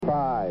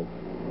5,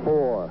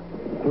 4,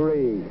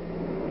 3,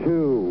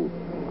 2,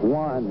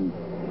 1,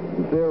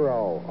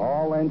 0.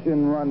 All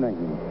engine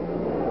running.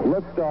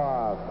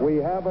 Liftoff. We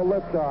have a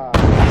liftoff.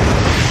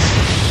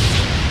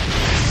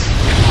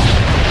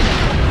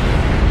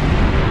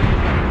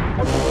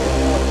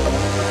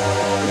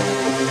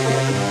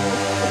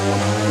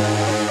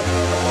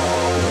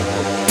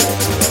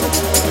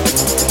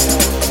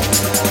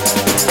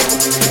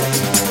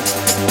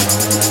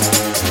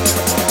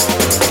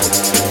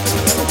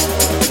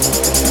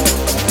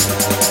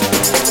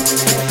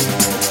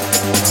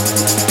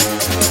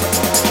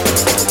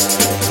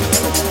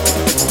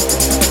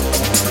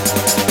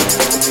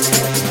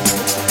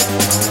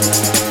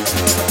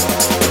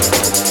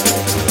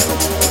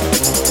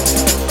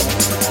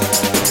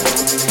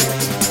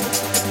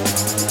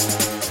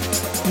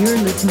 You're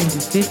listening to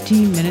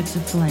 15 Minutes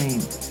of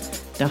Flame,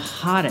 the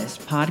hottest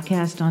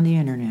podcast on the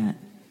internet.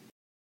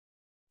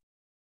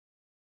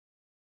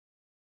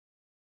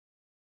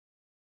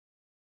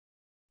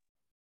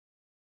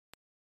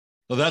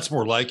 Well, that's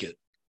more like it,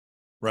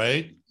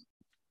 right?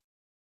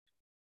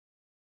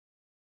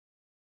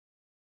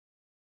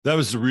 That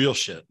was the real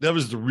shit. That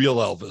was the real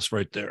Elvis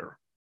right there.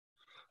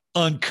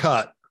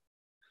 Uncut.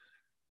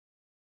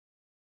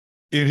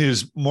 In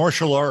his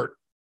martial art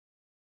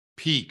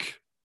peak.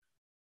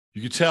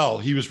 You could tell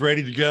he was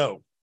ready to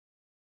go.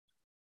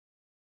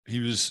 He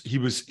was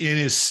in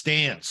his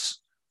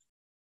stance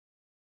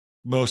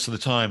most of the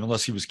time,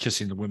 unless he was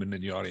kissing the women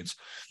in the audience.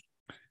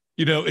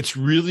 You know, it's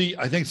really,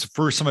 I think it's the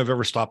first time I've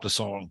ever stopped a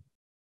song.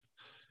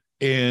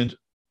 And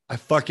I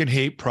fucking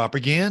hate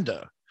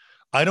propaganda.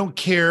 I don't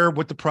care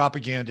what the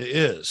propaganda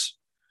is.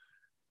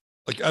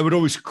 Like, I would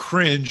always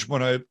cringe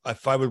when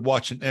if I would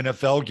watch an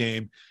NFL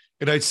game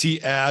and I'd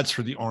see ads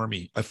for the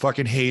Army. I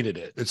fucking hated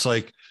it. It's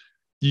like,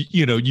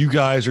 you know, you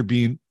guys are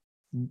being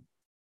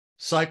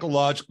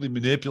psychologically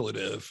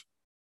manipulative,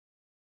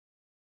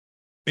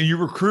 and you're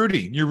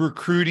recruiting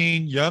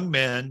young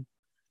men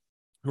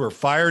who are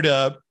fired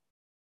up,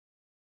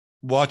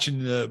 watching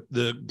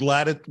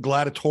the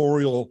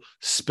gladiatorial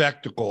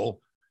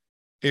spectacle,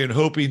 and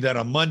hoping that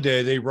on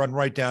Monday they run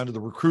right down to the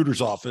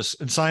recruiter's office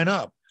and sign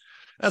up.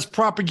 That's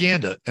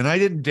propaganda, and I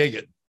didn't dig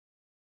it.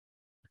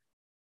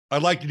 I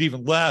liked it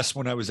even less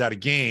when I was at a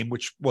game,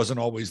 which wasn't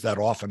always that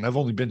often. I've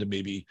only been to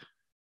maybe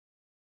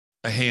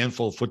a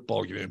handful of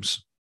football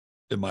games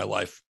in my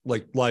life,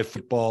 like live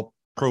football,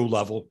 pro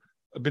level.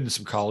 I've been to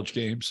some college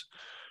games,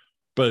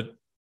 but,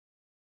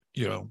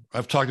 you know,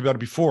 I've talked about it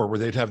before, where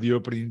they'd have the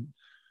opening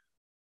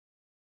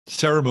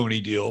ceremony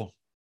deal,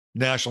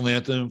 national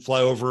anthem,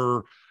 fly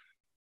over,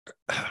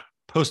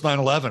 post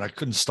 9/11. I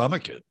couldn't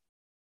stomach it.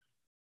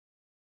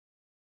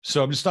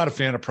 So I'm just not a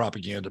fan of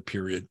propaganda,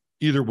 period.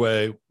 Either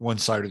way, one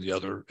side or the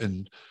other.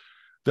 And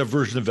that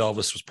version of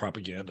Elvis was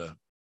propaganda.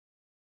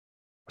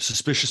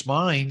 Suspicious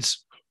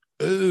Minds.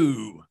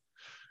 Oh,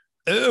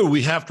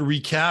 we have to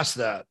recast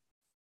that.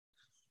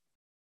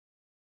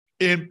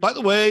 And by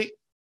the way,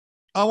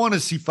 I want to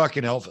see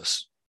fucking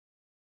Elvis.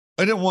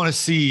 I didn't want to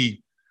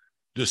see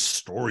this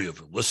story of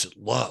illicit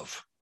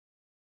love.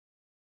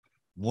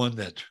 One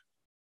that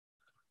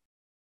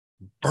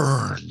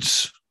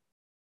burns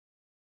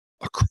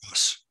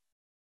across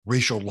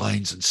racial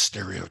lines and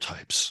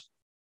stereotypes.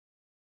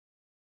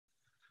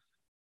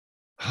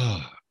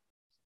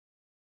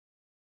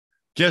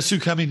 Guess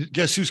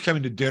who's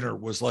coming to dinner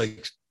was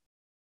like,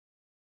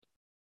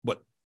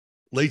 what,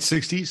 late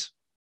 60s?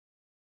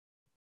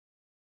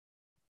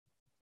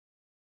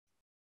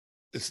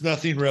 It's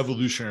nothing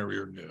revolutionary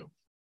or new.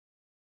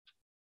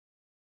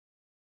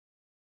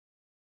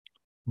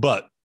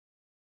 But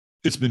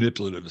it's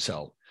manipulative as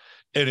hell.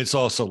 And it's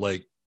also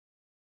like,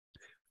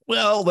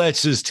 well,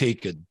 let's just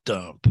take a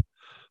dump.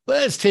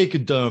 Let's take a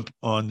dump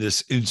on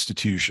this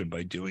institution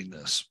by doing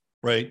this,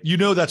 right? You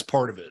know, that's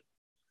part of it.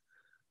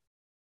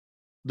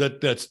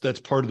 That's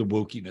part of the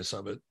wokeness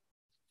of it.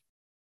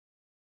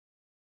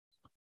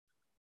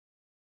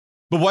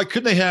 But why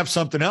couldn't they have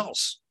something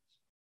else?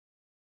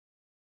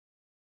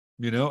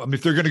 You know, I mean,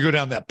 if they're going to go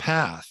down that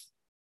path,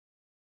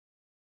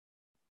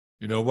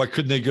 you know, why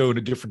couldn't they go in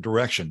a different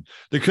direction?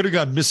 They could have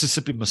gone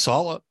Mississippi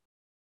Masala,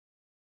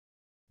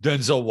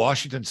 Denzel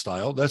Washington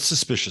style. That's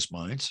Suspicious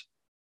Minds.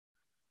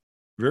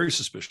 Very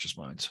Suspicious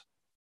Minds.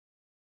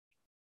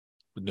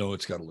 But no,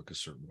 it's got to look a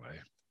certain way.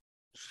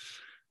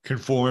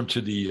 Conform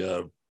to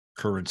the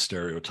current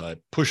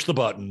stereotype. Push the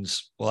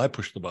buttons. Well, I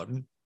pushed the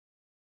button.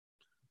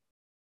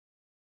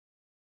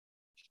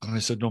 And I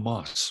said, no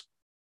mas.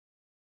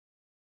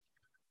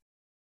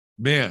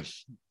 Man,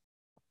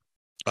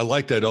 I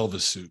like that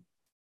Elvis suit.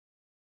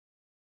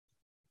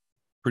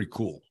 Pretty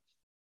cool.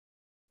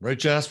 Right,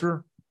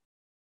 Jasper?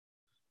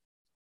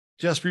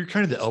 Jasper, you're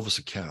kind of the Elvis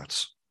of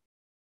cats.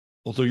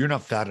 Although you're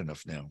not fat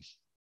enough now.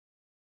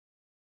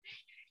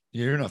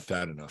 Yeah, you're not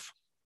fat enough.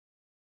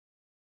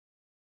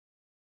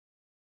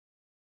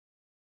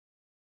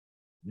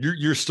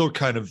 You're still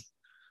kind of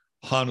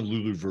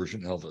Honolulu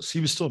version Elvis. He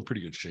was still in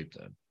pretty good shape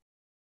then.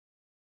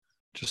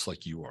 Just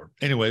like you are.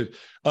 Anyway,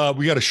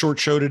 we got a short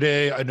show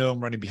today. I know I'm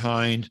running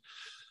behind.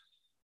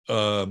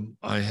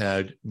 I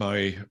had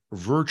my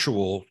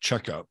virtual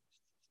checkup.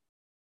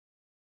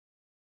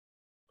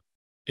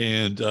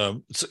 And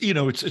so,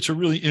 it's a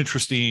really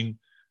interesting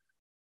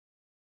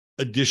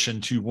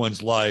addition to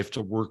one's life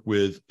to work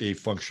with a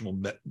functional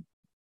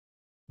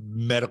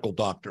medical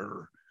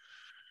doctor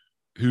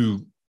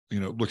who,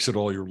 looks at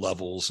all your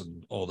levels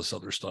and all this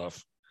other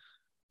stuff.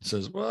 It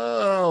says,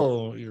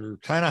 well, you're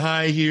kind of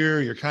high here,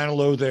 you're kind of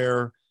low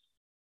there.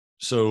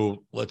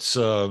 So let's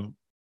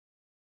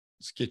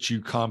get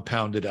you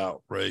compounded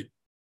out, right?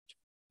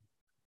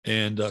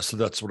 And so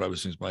that's what I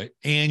was doing, my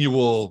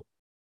annual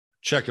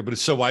checkup. But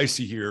it's so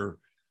icy here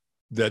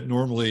that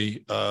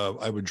normally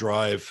I would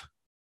drive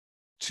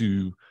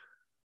to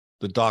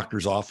the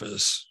doctor's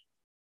office,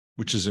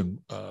 which is in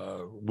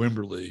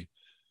Wimberley,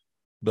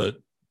 but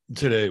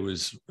today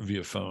was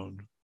via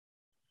phone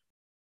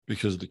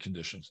because of the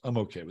conditions. I'm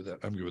okay with that.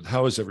 I'm good with it.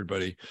 How is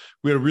everybody?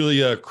 We had a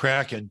really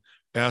cracking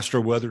astro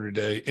weather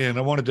today, and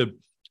I wanted to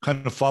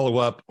kind of follow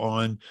up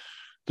on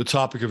the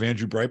topic of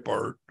Andrew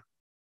Breitbart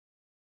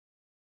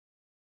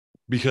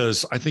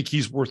because I think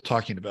he's worth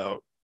talking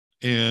about.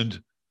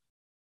 And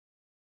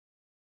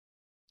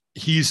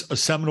he's a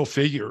seminal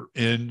figure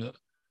in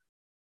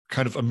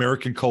kind of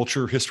American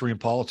culture, history, and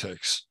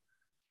politics.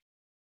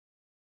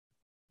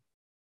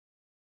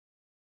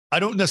 I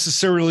don't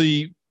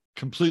necessarily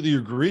completely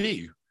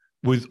agree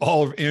with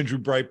all of Andrew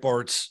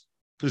Breitbart's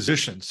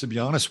positions, to be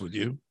honest with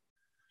you.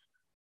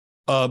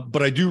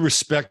 But I do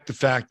respect the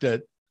fact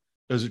that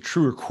as a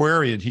true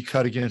Aquarian, he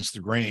cut against the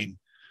grain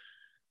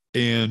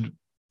and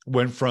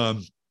went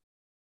from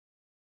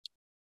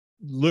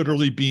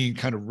literally being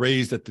kind of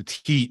raised at the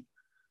teat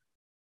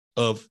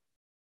of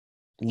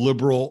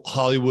liberal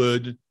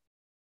Hollywood,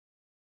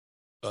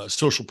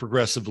 social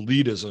progressive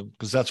elitism,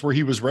 because that's where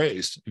he was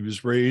raised. He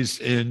was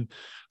raised in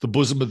the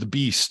bosom of the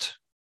beast.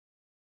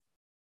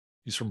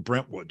 He's from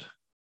Brentwood.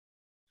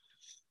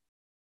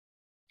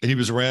 And he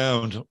was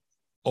around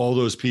all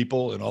those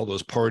people and all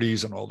those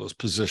parties and all those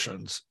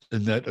positions.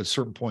 And that at a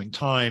certain point in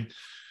time,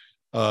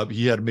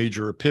 he had a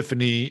major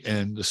epiphany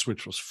and the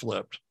switch was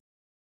flipped.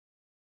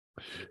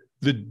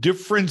 The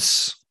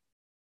difference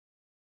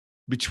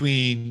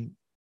between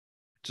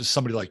just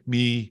somebody like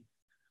me,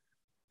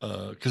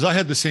 because I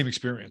had the same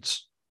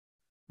experience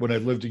when I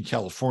lived in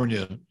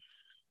California,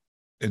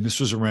 and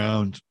this was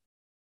around,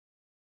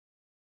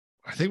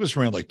 I think it was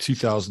around like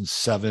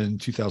 2007,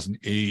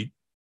 2008.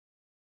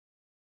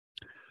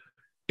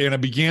 And I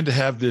began to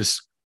have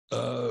this,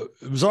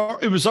 it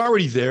was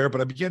already there,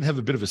 but I began to have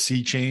a bit of a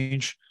sea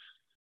change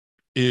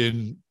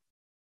in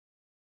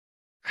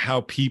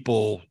how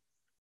people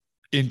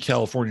in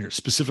California,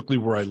 specifically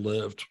where I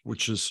lived,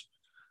 which is,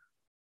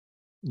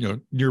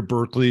 near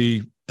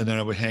Berkeley, and then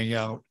I would hang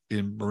out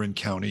in Marin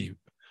County,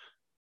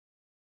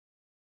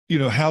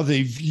 how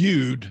they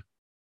viewed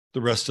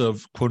the rest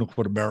of quote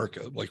unquote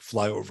America, like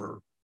flyover.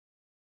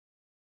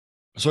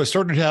 So I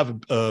started to have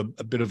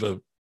a bit of a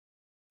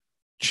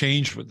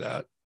change with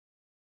that.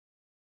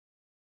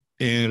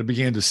 And I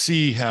began to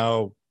see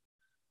how,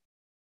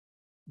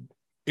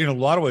 in a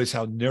lot of ways,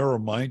 how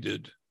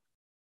narrow-minded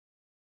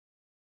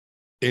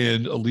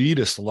and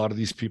elitist a lot of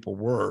these people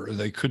were.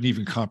 They couldn't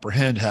even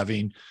comprehend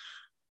having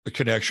a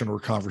connection or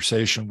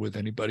conversation with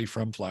anybody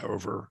from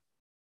flyover.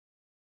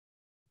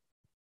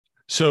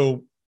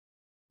 So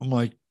I'm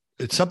like,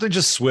 something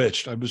just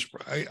switched.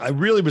 I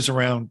really was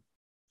around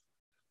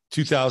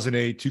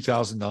 2008,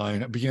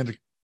 2009. I began to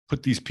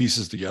put these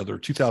pieces together.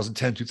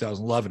 2010,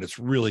 2011, it's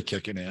really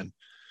kicking in.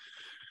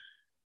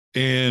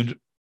 And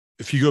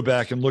if you go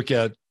back and look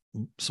at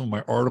some of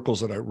my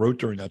articles that I wrote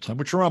during that time,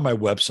 which are on my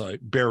website,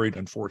 buried,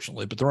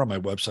 unfortunately, but they're on my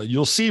website,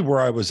 you'll see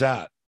where I was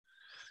at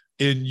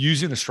in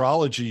using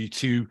astrology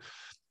to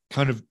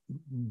kind of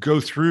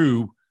go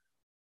through,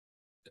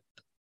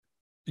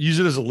 use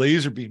it as a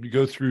laser beam to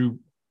go through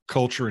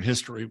culture and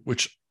history,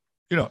 which,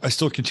 I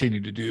still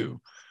continue to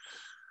do.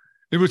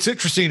 And what's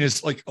interesting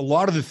is like a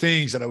lot of the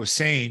things that I was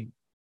saying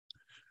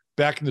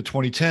back in the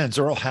 2010s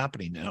are all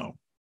happening now.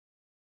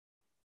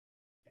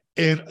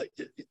 And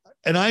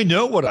I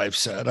know what I've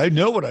said. I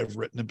know what I've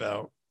written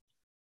about.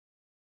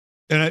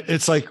 And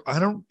it's like, I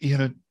don't,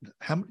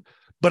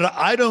 but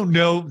I don't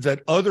know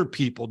that other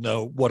people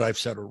know what I've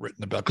said or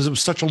written about because it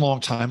was such a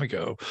long time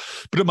ago.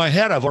 But in my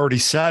head, I've already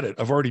said it.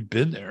 I've already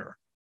been there.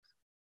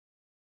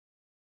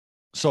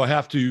 So I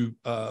have to,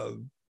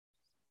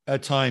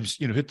 at times,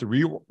 hit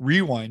the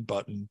rewind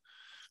button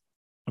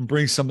and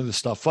bring some of this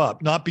stuff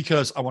up, not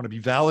because I want to be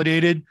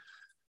validated,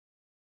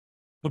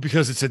 but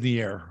because it's in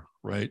the air,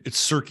 right? It's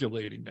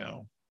circulating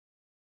now.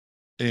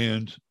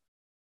 And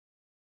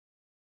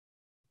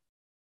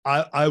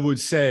I would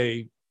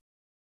say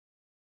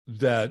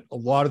that a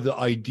lot of the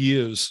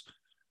ideas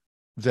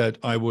that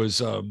I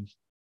was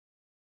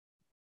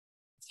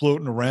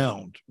floating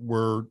around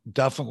were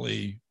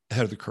definitely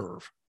ahead of the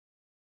curve.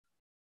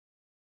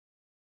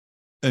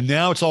 And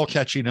now it's all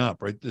catching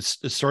up, right? It's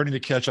starting to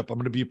catch up. I'm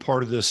going to be a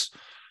part of this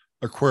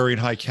Aquarian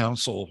High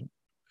Council,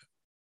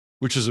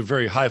 which is a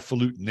very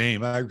highfalutin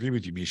name. I agree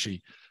with you, Mishi.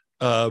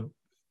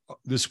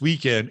 this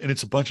weekend, and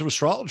it's a bunch of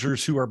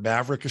astrologers who are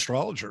maverick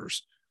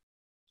astrologers.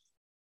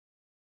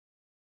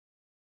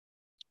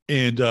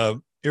 And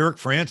Eric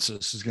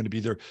Francis is going to be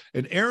there.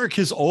 And Eric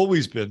has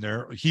always been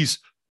there.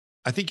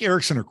 I think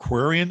Eric's an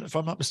Aquarian, if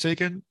I'm not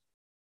mistaken.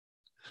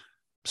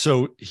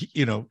 So,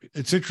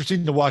 it's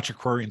interesting to watch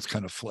Aquarians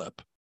kind of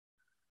flip,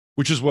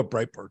 which is what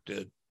Breitbart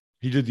did.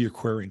 He did the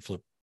Aquarian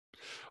flip.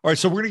 All right,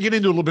 so we're going to get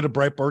into a little bit of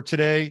Breitbart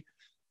today.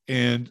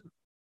 And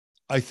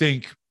I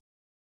think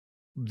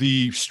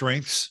the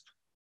strengths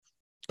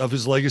of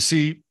his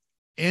legacy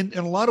and in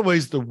a lot of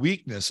ways, the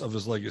weakness of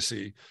his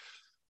legacy.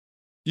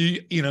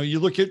 You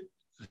look at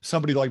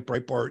somebody like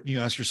Breitbart and you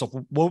ask yourself,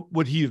 what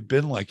would he have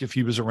been like if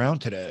he was around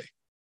today?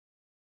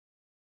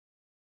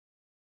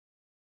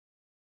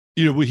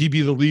 Would he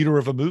be the leader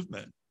of a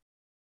movement?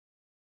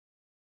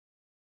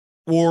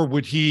 Or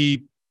would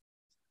he,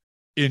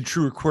 in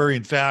true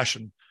Aquarian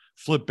fashion,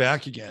 flip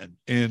back again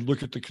and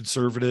look at the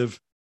conservative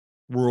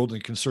world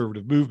and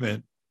conservative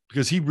movement?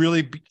 Because he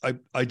really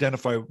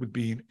identified with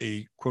being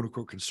a quote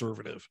unquote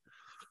conservative.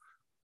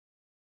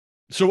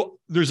 So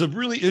there's a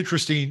really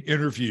interesting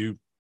interview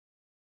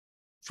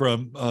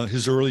from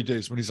his early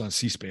days when he's on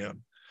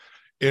C-SPAN.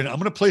 And I'm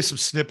going to play some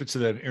snippets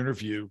of that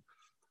interview.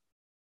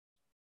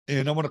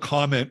 And I want to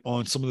comment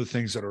on some of the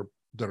things that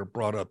are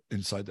brought up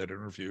inside that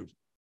interview.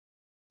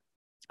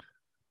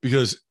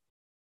 Because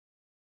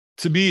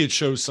to me, it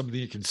shows some of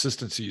the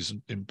inconsistencies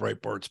in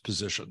Breitbart's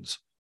positions.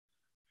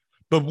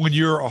 But when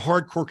you're a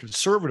hardcore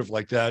conservative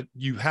like that,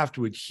 you have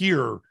to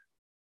adhere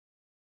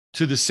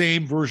to the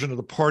same version of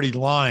the party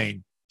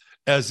line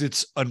as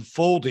it's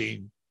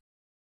unfolding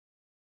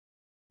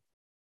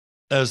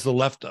as the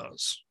left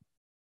does.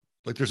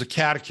 Like there's a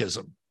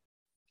catechism,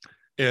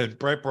 and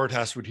Breitbart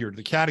has to adhere to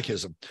the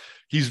catechism.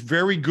 He's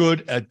very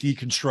good at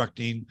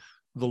deconstructing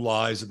the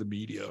lies of the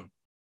media.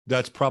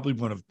 That's probably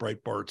one of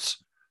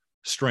Breitbart's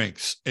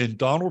strengths. And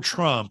Donald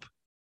Trump,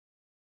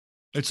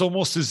 it's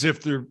almost as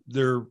if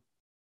there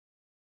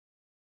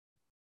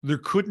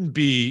couldn't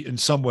be, in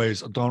some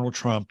ways, a Donald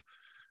Trump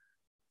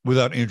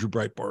without Andrew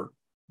Breitbart.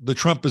 The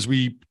Trump as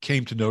we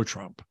came to know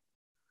Trump.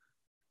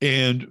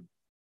 And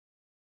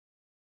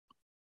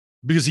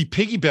because he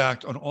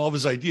piggybacked on all of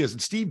his ideas,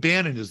 and Steve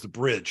Bannon is the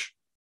bridge.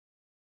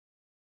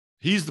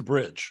 He's the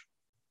bridge.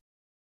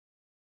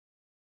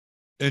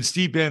 And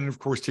Steve Bannon, of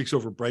course, takes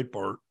over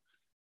Breitbart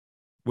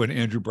when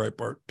Andrew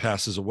Breitbart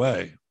passes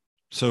away.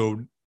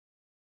 So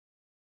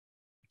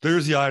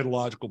there's the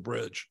ideological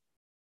bridge.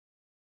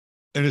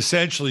 And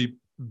essentially,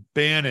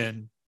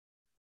 Bannon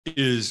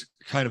is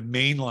kind of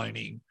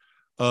mainlining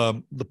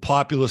the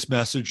populist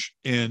message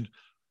and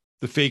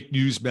the fake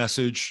news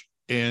message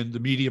and the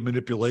media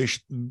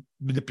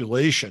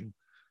manipulation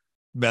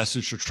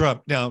message to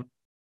Trump. Now,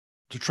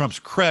 to Trump's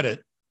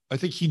credit, I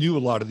think he knew a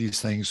lot of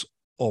these things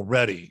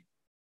already.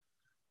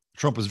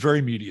 Trump was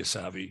very media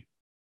savvy.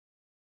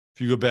 If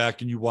you go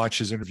back and you watch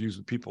his interviews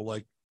with people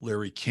like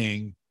Larry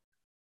King,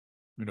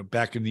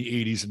 back in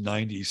the 80s and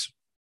 90s,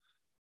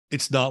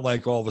 it's not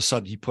like all of a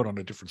sudden he put on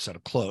a different set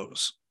of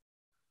clothes.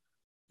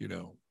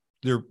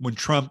 When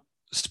Trump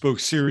spoke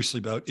seriously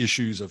about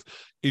issues of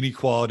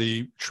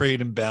inequality, trade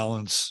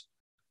imbalance,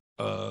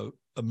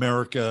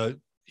 America,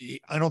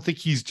 I don't think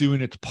he's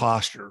doing it to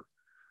posture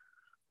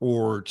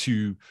or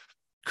to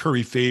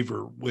curry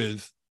favor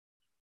with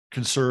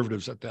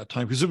conservatives at that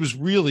time, because it was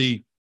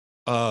really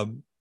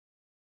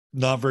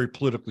not very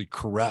politically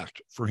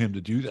correct for him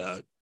to do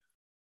that.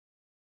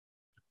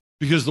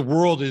 Because the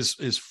world is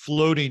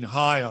floating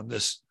high on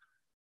this,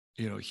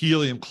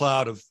 helium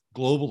cloud of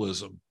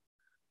globalism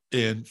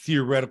and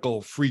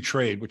theoretical free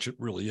trade, which it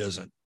really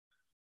isn't.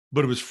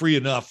 But it was free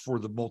enough for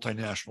the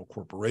multinational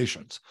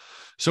corporations.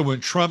 So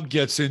when Trump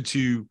gets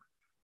into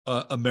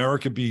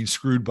America being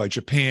screwed by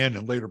Japan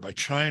and later by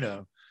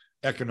China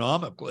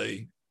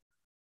economically,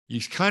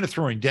 he's kind of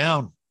throwing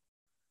down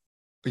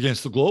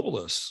against the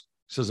globalists.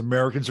 He says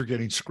Americans are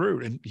getting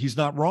screwed, and he's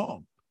not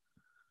wrong.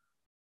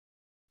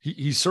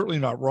 He's certainly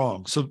not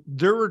wrong. So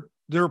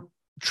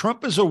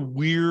Trump is a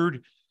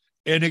weird,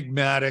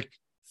 enigmatic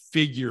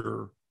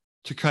figure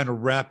to kind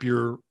of wrap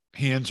your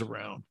hands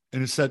around.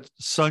 And it's that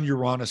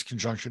Sun-Uranus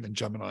conjunction in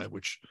Gemini,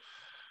 which,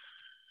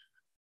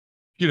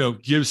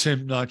 gives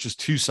him not just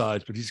two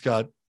sides, but he's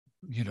got,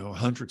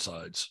 100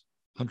 sides,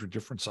 100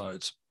 different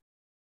sides.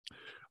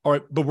 All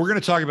right, but we're going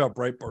to talk about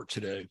Breitbart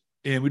today.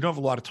 And we don't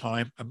have a lot of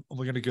time. I'm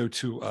only going to go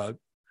to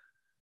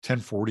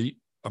 11:10.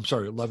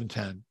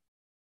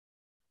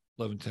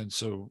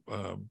 So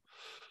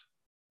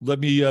let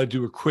me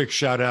do a quick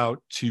shout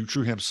out to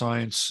True Hemp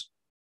Science,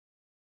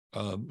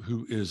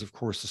 who is, of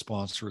course, the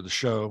sponsor of the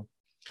show.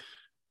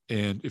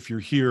 And if you're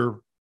here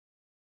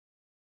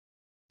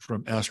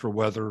from Astro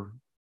Weather,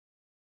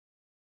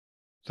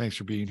 thanks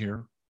for being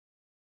here.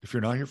 If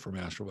you're not here from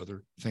Astro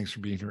Weather, thanks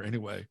for being here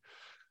anyway.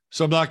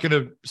 So I'm not going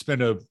to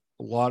spend a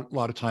lot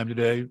of time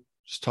today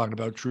just talking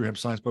about True Hemp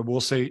Science, but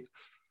we'll say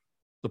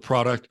the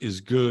product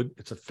is good.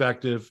 It's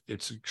effective.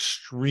 It's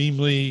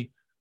extremely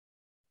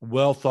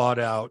well thought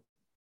out,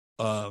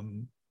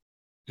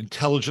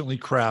 intelligently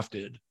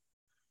crafted,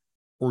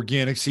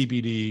 organic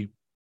CBD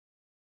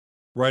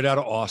right out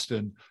of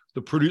Austin.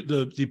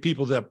 The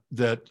people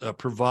that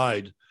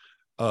provide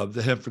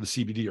the hemp for the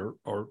CBD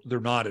are they're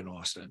not in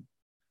Austin.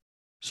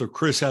 So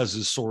Chris has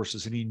his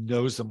sources and he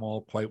knows them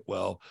all quite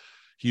well.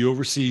 He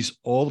oversees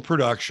all the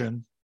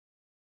production,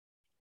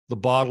 the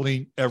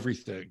bottling,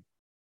 everything.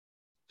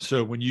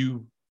 So when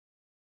you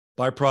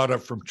buy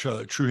product from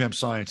True Hemp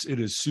Science, it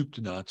is soup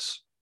to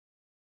nuts.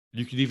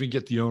 You can even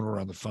get the owner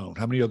on the phone.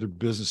 How many other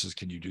businesses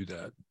can you do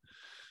that?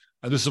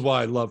 And this is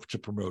why I love to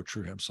promote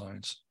True Hemp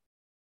Science.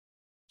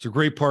 It's a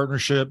great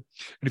partnership.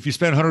 And if you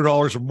spend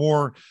 $100 or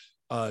more,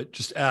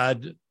 just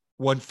add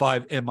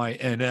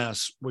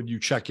 15MINS when you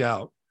check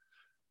out,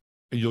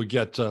 and you'll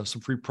get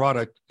some free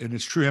product. And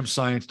it's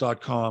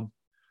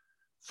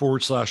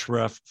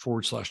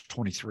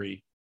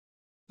truehempscience.com/ref/23.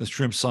 That's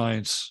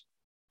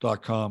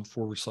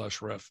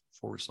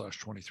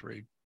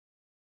truehempscience.com/ref/23.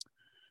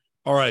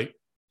 All right,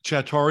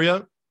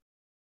 Chattaria.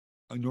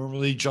 I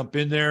normally jump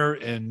in there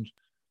and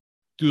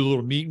do a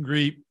little meet and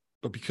greet,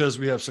 but because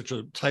we have such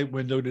a tight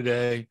window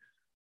today,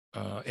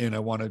 and I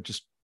want to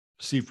just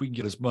see if we can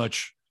get as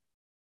much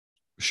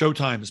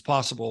showtime as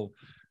possible,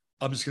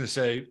 I'm just going to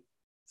say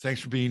thanks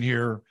for being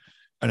here,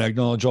 and I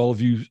acknowledge all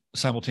of you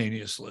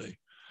simultaneously,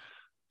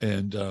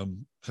 and have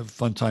a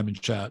fun time in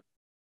chat.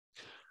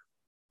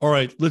 All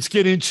right, let's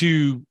get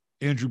into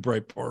Andrew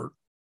Breitbart.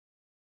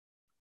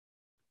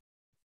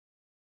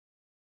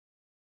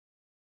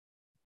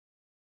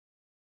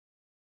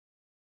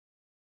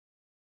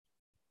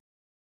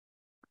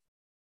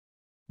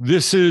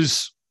 This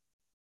is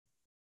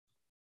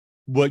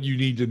what you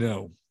need to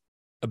know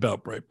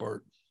about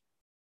Breitbart.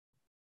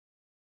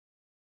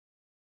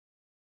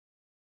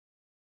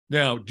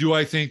 Now, do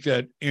I think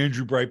that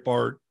Andrew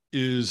Breitbart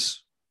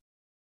is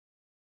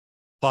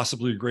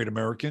possibly a great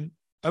American?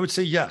 I would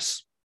say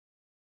yes.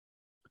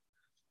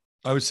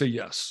 I would say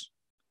yes,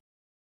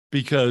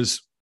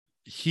 because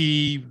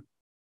he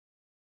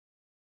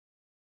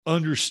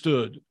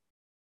understood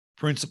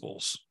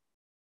principles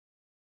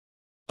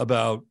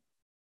about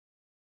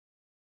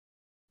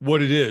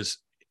what it is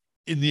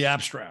in the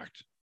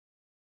abstract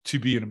to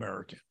be an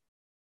American.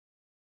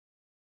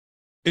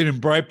 And in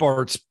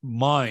Breitbart's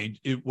mind,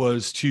 it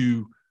was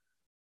to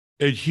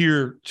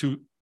adhere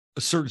to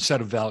a certain set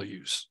of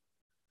values.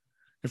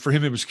 And for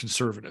him, it was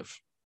conservative.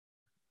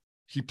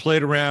 He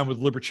played around with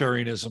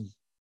libertarianism.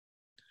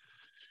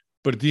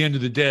 But at the end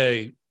of the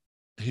day,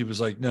 he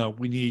was like, no,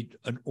 we need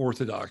an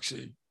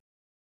orthodoxy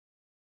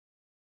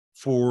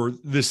for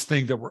this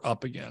thing that we're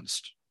up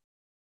against.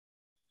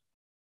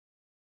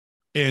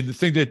 And the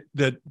thing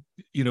that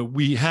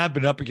we have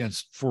been up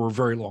against for a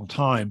very long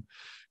time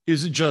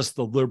isn't just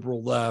the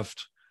liberal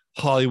left,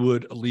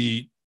 Hollywood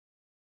elite,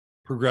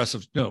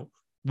 progressives. No,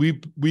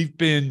 we've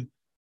been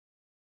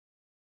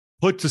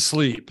put to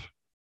sleep,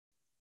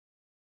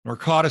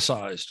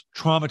 narcoticized,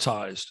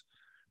 traumatized,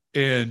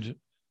 and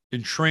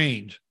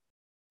entrained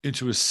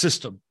into a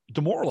system,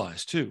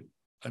 demoralized too.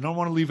 I don't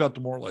want to leave out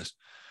demoralized,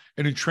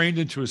 and entrained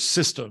into a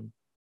system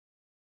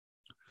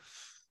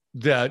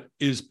that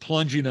is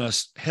plunging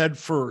us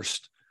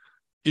headfirst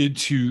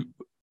into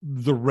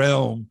the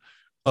realm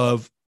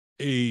of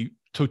a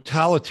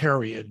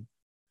totalitarian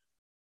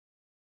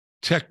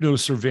techno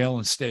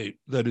surveillance state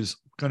that is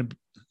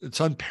it's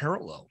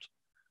unparalleled.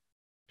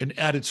 And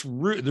at its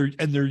root,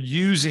 they're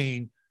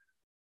using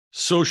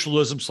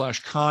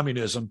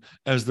socialism/communism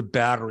as the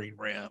battering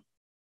ram.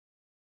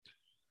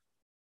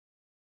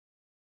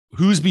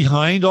 Who's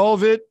behind all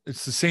of it?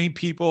 It's the same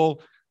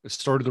people that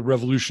started the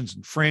revolutions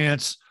in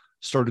France,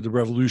 started the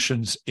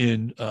revolutions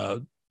in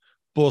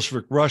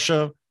Bolshevik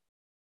Russia.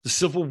 The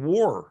Civil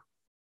War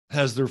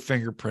has their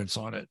fingerprints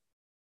on it.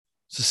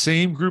 It's the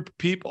same group of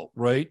people,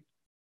 right?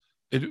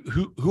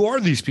 Who are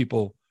these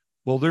people?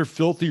 Well, they're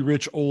filthy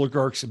rich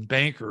oligarchs and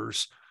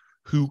bankers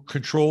who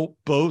control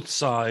both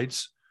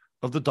sides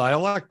of the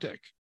dialectic.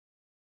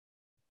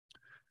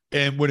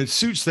 And when it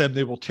suits them,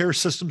 they will tear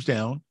systems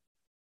down.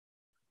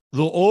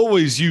 They'll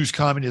always use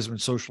communism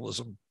and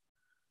socialism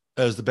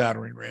as the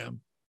battering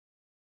ram.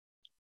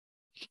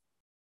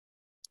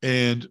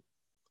 And,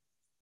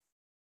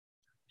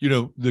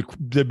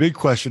 the big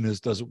question is,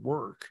 does it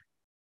work?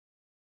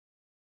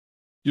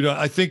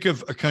 I think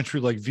of a country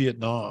like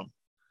Vietnam.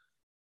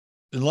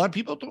 And a lot of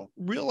people don't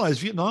realize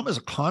Vietnam is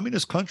a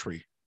communist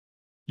country.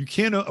 You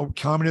can't own a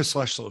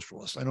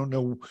communist/socialist. I don't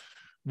know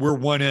where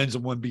one ends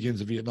and one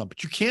begins in Vietnam,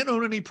 but you can't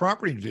own any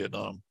property in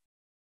Vietnam.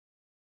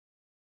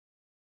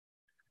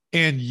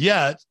 And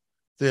yet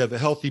they have a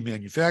healthy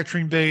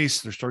manufacturing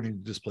base. They're starting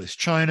to displace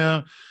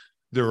China.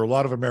 There are a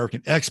lot of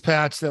American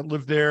expats that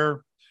live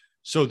there.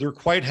 So they're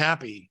quite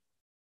happy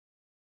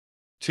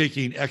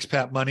taking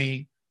expat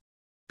money,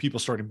 people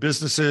starting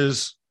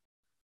businesses.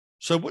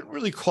 So I wouldn't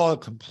really call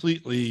it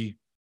completely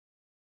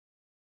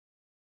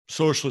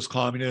socialist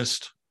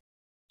communist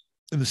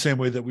in the same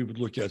way that we would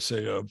look at,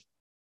 say,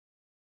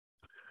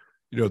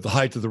 the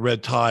height of the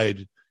red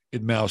tide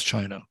in Mao's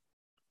China.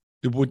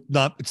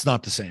 It's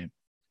not the same.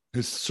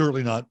 It's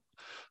certainly not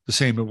the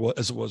same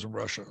as it was in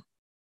Russia.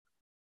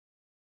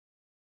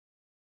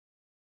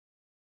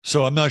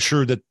 So I'm not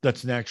sure that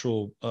that's an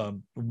actual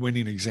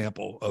winning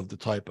example of the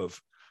type of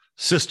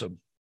system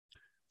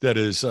that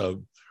is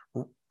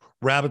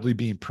rapidly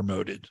being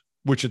promoted,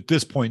 which at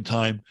this point in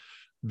time,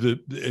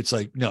 it's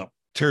like, no,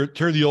 tear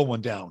the old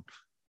one down.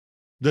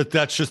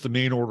 That's just the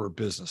main order of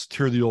business.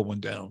 Tear the old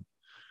one down.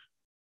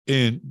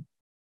 And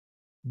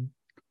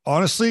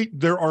honestly,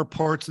 there are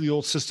parts of the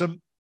old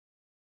system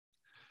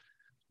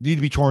need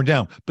to be torn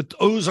down, but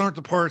those aren't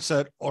the parts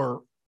that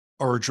are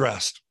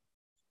addressed,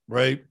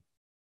 right?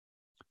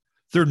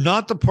 They're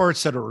not the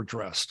parts that are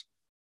addressed.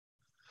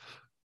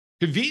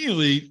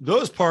 Conveniently,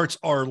 those parts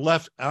are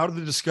left out of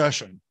the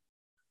discussion,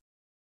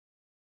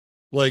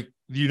 like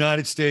the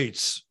United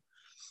States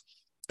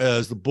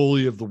as the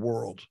bully of the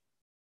world,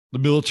 the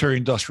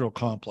military-industrial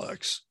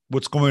complex,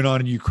 what's going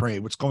on in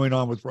Ukraine, what's going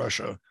on with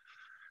Russia,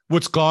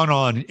 what's gone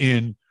on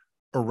in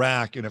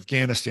Iraq and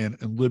Afghanistan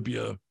and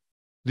Libya,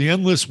 the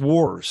endless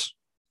wars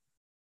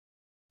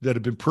that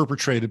have been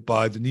perpetrated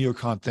by the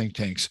neocon think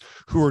tanks,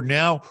 who are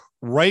now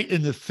right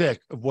in the thick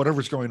of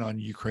whatever's going on in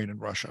Ukraine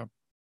and Russia.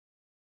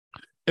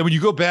 And when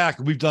you go back,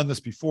 and we've done this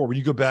before, when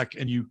you go back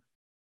and you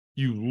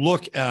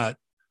look at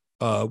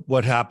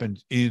what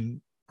happened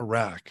in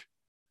Iraq,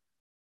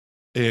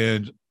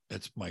 and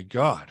it's, my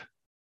God,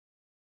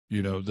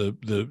 you know,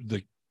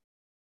 the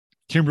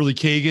Kimberly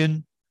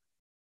Kagan,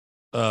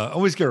 I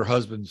always get her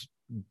husbands,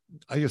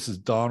 I guess it's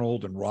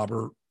Donald and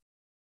Robert.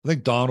 I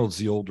think Donald's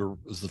the older,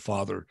 is the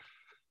father.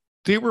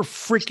 They were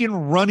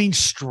freaking running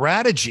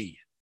strategy.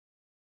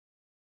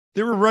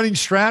 They were running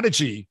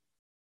strategy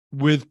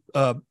with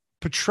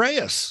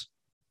Petraeus.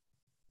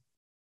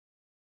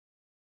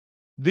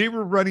 They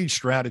were running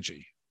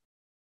strategy.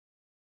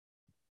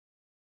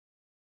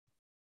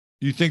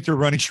 You think they're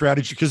running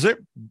strategy because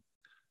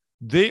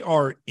they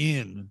are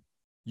in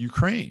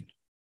Ukraine,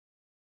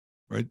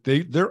 right?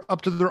 They're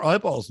up to their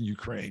eyeballs in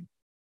Ukraine.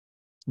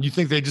 You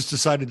think they just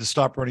decided to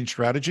stop running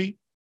strategy?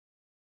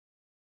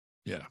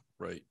 Yeah,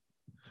 right.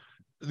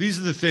 These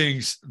are the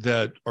things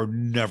that are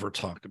never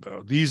talked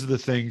about. These are the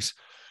things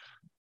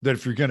that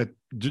if you're going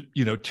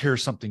to, tear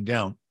something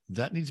down,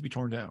 that needs to be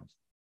torn down.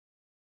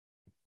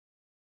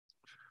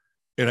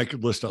 And I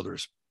could list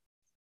others,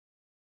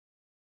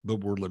 but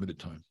we're limited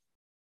time.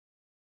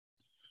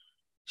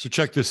 So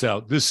check this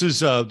out. This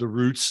is the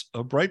roots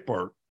of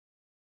Breitbart.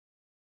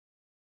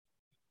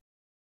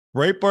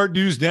 Breitbart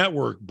News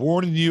Network,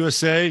 born in the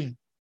USA,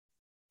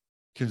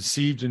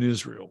 conceived in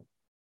Israel.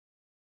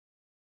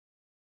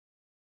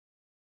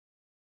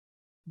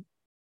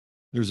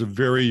 There's a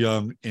very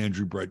young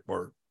Andrew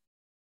Breitbart.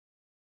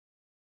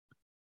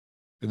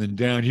 And then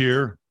down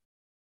here,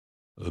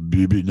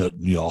 Bibi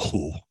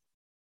Netanyahu.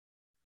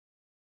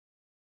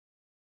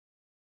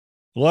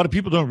 A lot of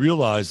people don't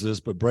realize this,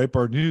 but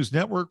Breitbart News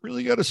Network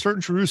really got to start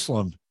in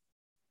Jerusalem.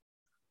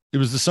 It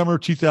was the summer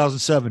of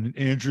 2007, and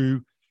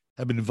Andrew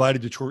had been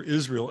invited to tour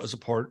Israel as a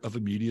part of a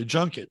media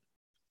junket.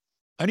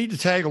 I agreed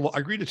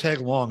to tag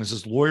along as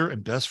his lawyer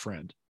and best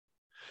friend.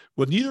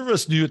 What neither of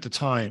us knew at the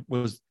time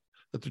was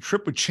that the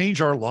trip would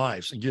change our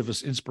lives and give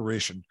us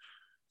inspiration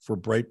for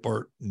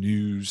Breitbart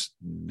News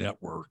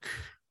Network.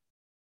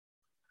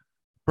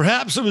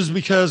 Perhaps it was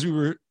because we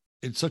were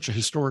in such a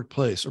historic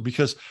place, or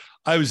because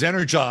I was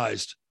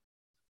energized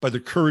by the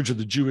courage of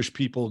the Jewish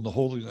people in the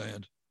Holy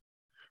Land,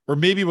 or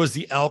maybe it was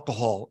the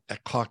alcohol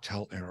at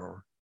cocktail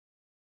hour.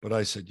 But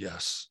I said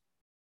yes.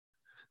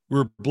 We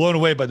were blown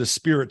away by the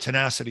spirit,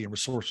 tenacity, and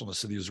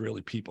resourcefulness of the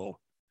Israeli people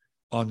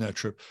on that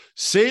trip.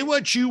 Say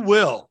what you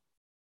will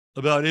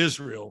about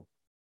Israel,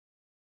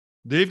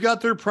 they've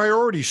got their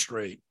priorities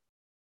straight,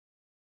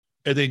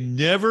 and they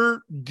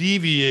never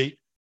deviate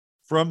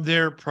from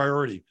their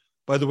priority.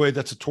 By the way,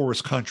 that's a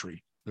tourist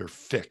country. They're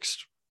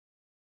fixed.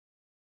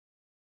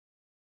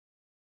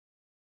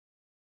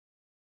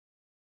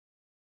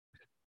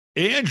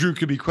 Andrew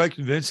could be quite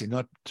convincing,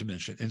 not to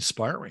mention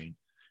inspiring.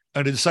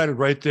 And I decided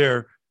right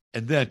there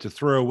and then to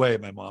throw away,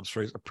 my mom's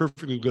phrase, a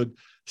perfectly good,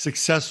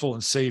 successful,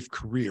 and safe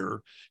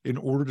career in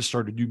order to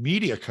start a new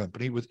media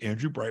company with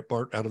Andrew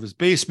Breitbart out of his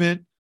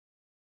basement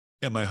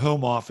and my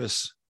home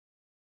office.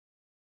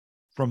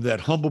 From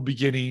that humble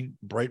beginning,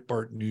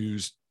 Breitbart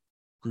News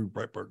grew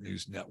Breitbart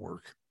News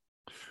Network.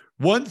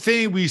 One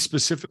thing we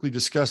specifically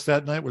discussed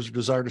that night was a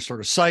desire to start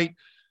a site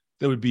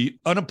that would be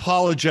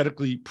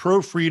unapologetically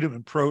pro-freedom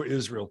and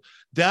pro-Israel.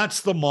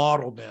 That's the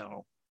model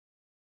now.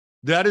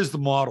 That is the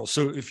model.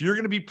 So if you're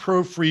going to be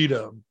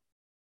pro-freedom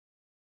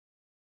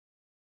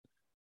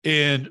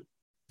and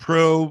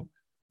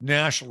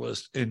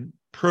pro-nationalist and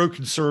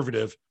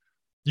pro-conservative,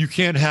 you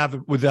can't have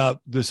it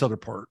without this other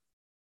part.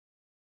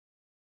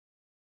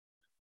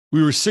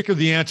 We were sick of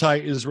the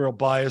anti-Israel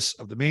bias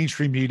of the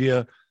mainstream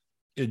media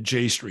in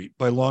J Street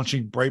by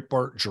launching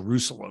Breitbart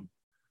Jerusalem.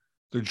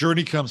 The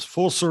journey comes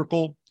full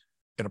circle,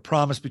 and a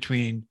promise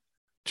between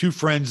two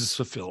friends is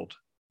fulfilled.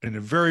 In a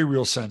very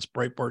real sense,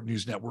 Breitbart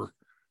News Network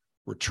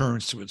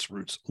returns to its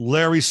roots.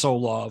 Larry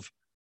Solov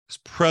is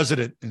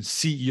president and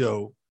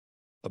CEO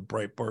of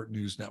Breitbart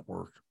News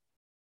Network.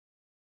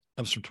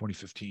 That was from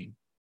 2015.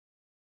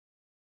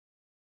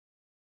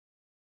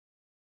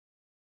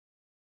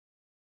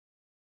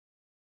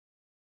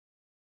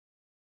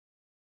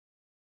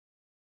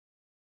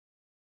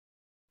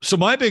 So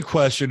my big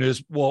question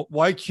is, well,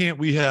 why can't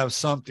we have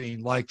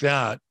something like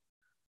that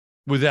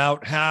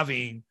without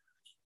having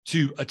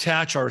to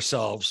attach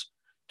ourselves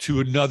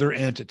to another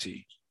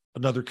entity,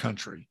 another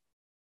country?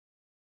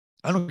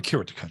 I don't care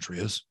what the country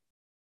is.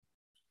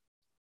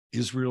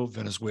 Israel,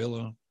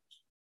 Venezuela,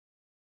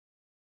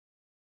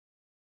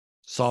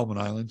 Solomon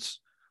Islands.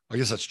 I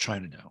guess that's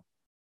China now.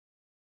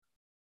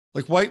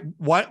 Like,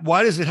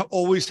 why does it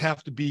always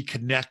have to be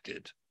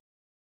connected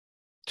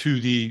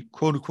to the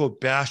quote unquote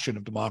bastion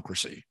of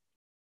democracy?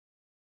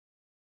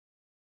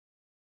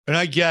 And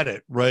I get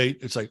it, right?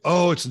 It's like,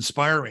 oh, it's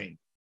inspiring.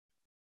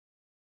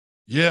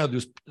 Yeah,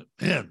 there's,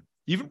 man,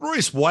 even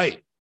Royce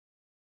White,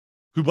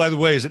 who, by the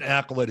way, is an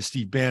acolyte of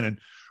Steve Bannon.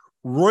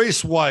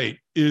 Royce White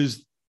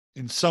is,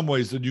 in some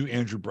ways, the new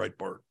Andrew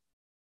Breitbart.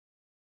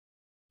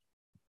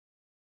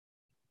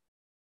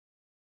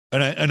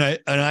 And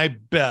I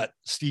bet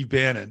Steve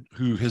Bannon,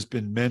 who has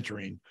been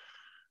mentoring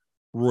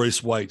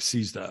Royce White,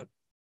 sees that.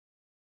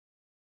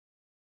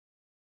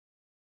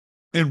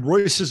 And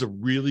Royce is a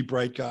really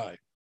bright guy.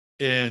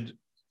 And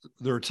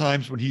there are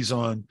times when he's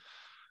on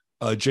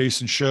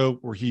Jason's show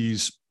where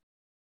he's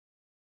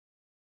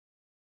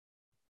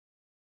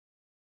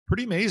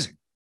pretty amazing.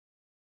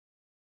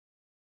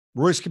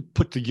 Royce can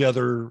put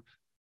together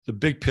the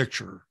big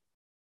picture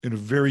in a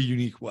very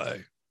unique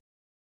way.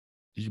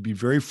 He can be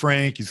very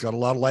frank. He's got a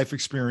lot of life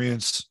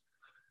experience.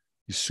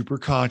 He's super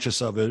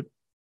conscious of it.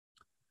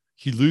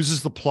 He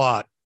loses the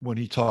plot when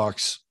he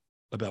talks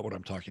about what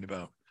I'm talking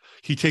about.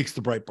 He takes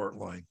the Breitbart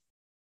line.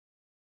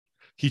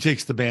 He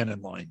takes the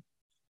Bannon line.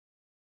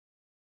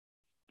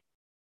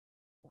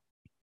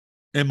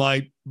 And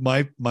my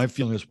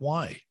feeling is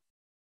why?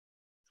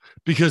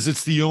 Because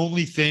it's the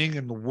only thing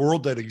in the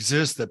world that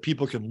exists that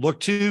people can look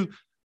to,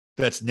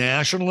 that's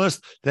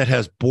nationalist, that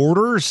has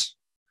borders,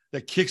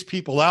 that kicks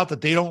people out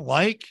that they don't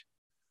like.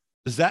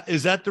 Is that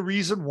the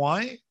reason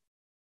why?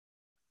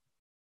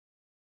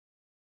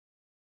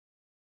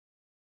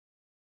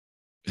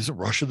 Isn't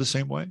Russia the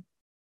same way?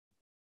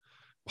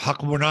 How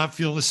come we're not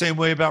feeling the same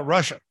way about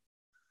Russia?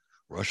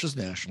 Russia's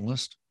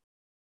nationalist.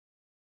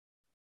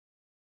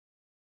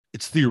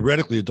 It's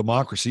theoretically a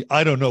democracy.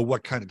 I don't know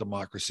what kind of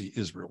democracy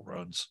Israel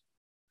runs.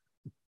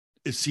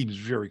 It seems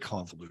very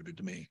convoluted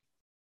to me.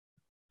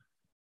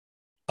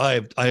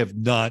 I have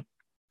not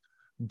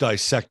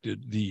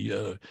dissected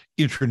the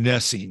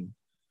internecine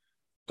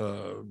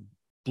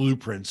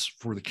blueprints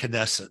for the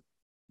Knesset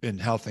and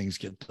how things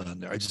get done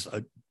there.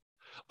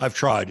 I've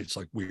tried. It's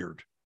like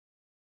weird.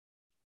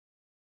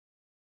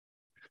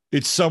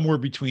 It's somewhere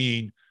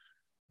between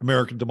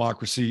American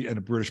democracy and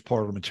a British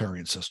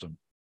parliamentarian system,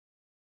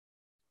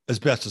 as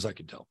best as I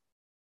can tell.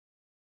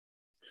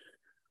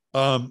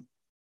 But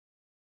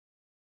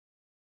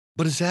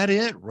is that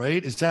it,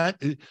 right?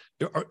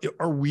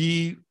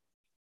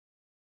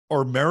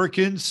 Are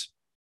Americans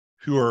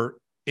who are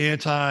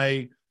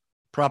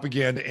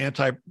anti-propaganda,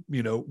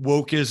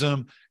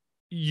 wokeism,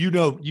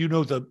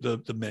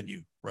 the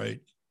menu, right?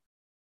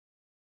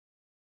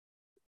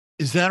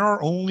 Is that our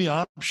only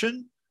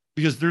option?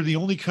 Because they're the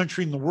only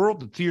country in the world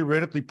that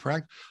theoretically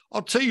practice.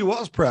 I'll tell you what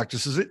else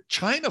practices it.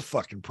 China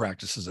fucking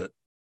practices it.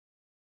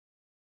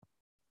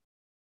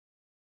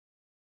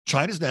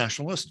 China's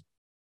nationalist.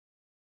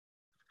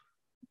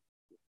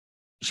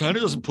 China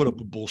doesn't put up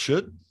with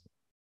bullshit.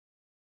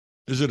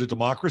 Is it a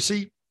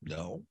democracy?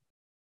 No,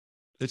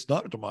 it's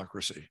not a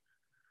democracy.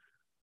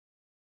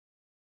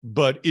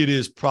 But it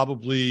is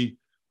probably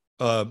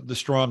the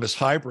strongest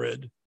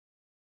hybrid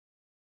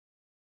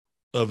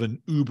of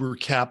an uber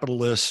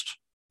capitalist,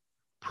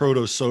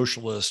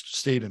 proto-socialist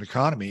state and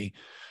economy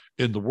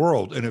in the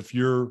world. And if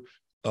you're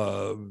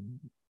a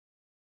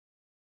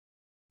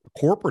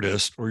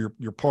corporatist or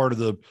you're part of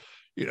the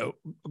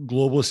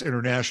globalist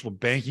international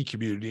banking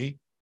community,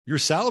 you're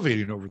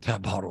salivating over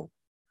that model.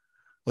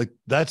 Like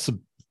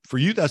for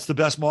you, that's the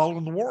best model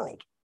in the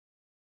world.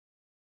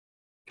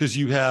 Because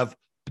you have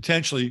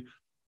potentially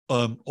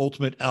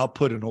ultimate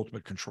output and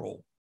ultimate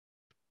control.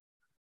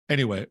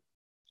 Anyway,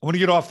 I want to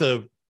get off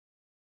the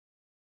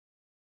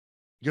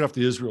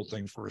Israel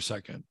thing for a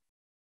second.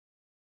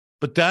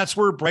 But that's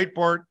where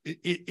Breitbart,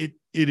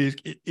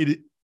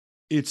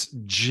 its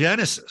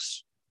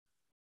genesis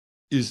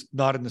is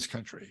not in this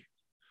country,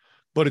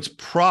 but its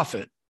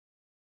prophet,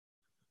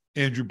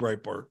 Andrew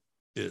Breitbart,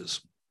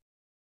 is.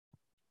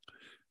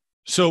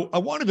 So I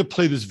wanted to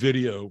play this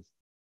video.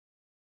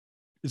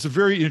 It's a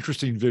very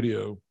interesting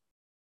video.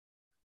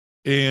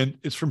 And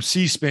it's from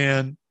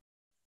C-SPAN.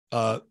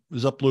 It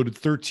was uploaded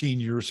 13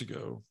 years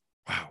ago.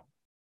 Wow.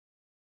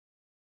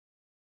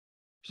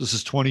 So this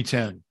is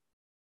 2010.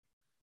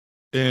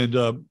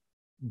 And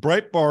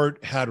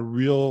Breitbart had a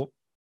real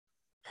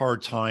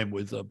hard time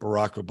with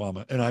Barack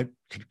Obama. And I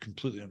can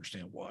completely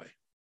understand why.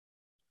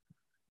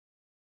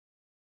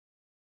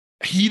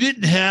 He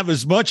didn't have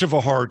as much of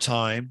a hard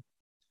time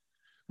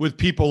with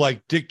people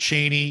like Dick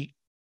Cheney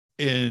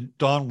and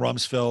Don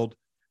Rumsfeld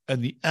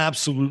and the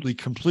absolutely,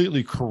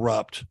 completely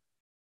corrupt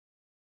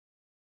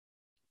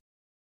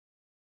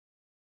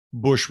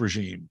Bush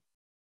regime.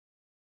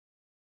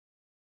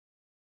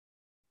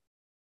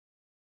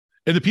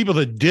 And the people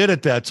that did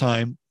at that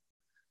time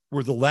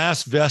were the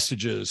last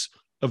vestiges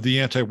of the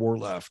anti-war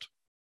left.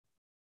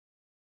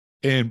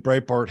 And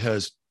Breitbart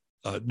has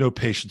no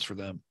patience for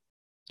them.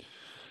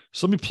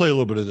 So let me play a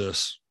little bit of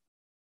this.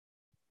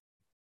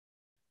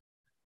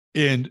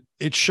 And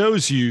it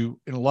shows you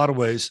in a lot of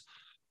ways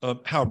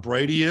how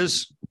bright he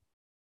is.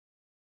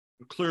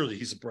 Clearly,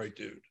 he's a bright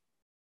dude.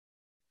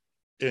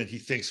 And he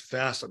thinks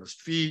fast on his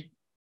feet.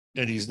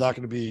 And he's not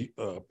going to be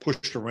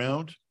pushed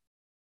around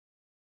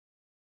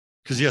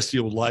because he has to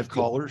deal with live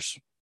callers.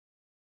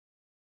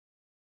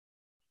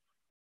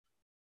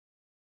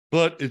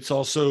 But it's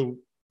also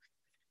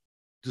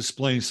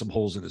displaying some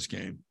holes in his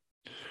game.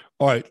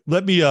 All right,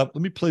 let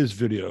me play this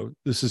video.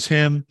 This is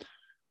him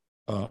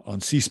on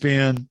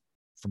C-SPAN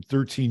from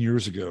 13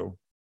 years ago.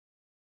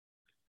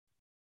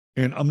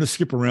 And I'm going to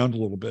skip around a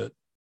little bit.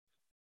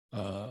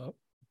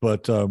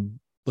 But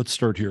let's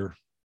start here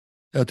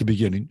at the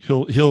beginning.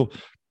 He'll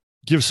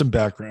give some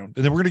background,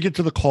 and then we're going to get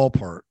to the call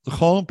part. The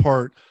call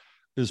part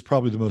is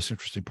probably the most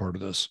interesting part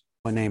of this.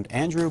 Named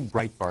Andrew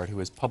Breitbart, who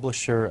is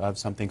publisher of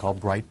something called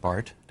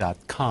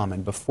Breitbart.com.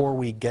 And before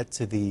we get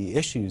to the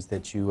issues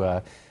that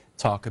you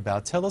talk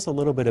about, tell us a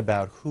little bit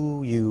about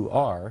who you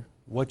are,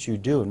 what you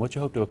do, and what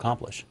you hope to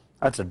accomplish.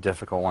 That's a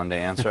difficult one to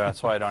answer.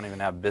 That's why I don't even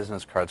have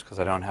business cards, because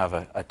I don't have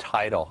a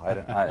title.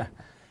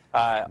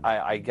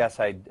 I guess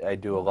I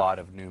do a lot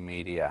of new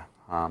media.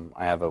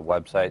 I have a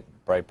website,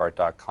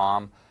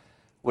 Breitbart.com,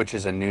 which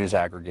is a news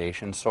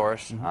aggregation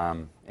source.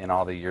 In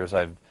all the years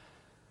I've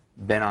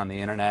been on the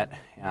internet,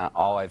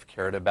 all I've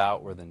cared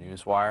about were the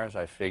news wires.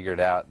 I figured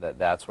out that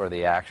that's where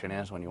the action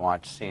is. When you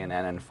watch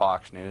CNN and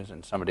Fox News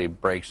and somebody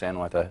breaks in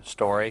with a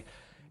story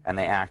and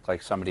they act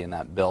like somebody in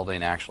that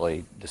building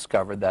actually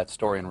discovered that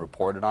story and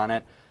reported on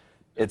it,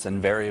 it's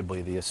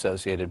invariably the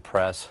Associated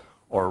Press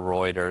or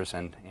Reuters,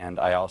 and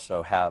I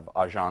also have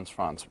Agence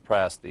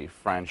France-Presse, the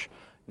French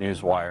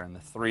news wire, and the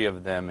three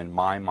of them, in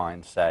my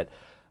mindset,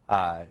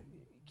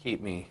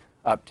 keep me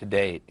up to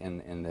date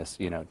in this,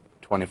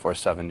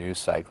 24/7 news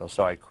cycle.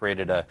 So I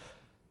created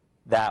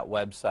that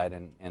website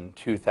in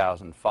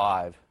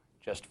 2005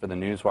 just for the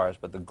news wires,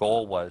 but the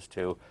goal was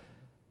to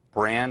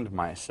brand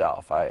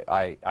myself.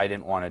 I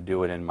didn't want to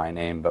do it in my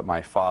name, but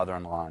my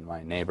father-in-law and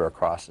my neighbor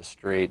across the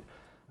street,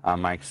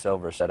 Mike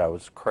Silver, said I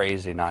was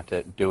crazy not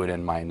to do it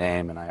in my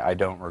name, and I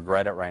don't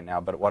regret it right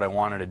now. But what I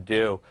wanted to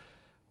do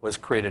was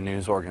create a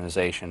news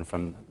organization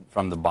from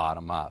the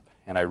bottom up,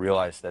 and I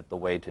realized that the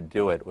way to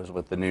do it was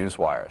with the news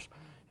wires.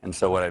 And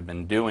so what I've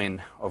been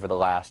doing over the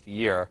last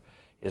year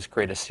is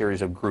create a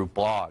series of group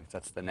blogs.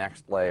 That's the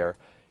next layer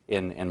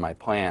in my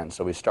plan.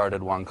 So we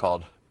started one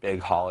called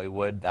Big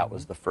Hollywood. That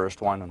was the first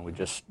one, and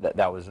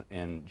that was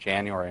in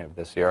January of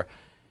this year.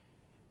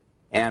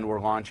 And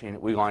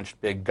we launched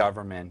Big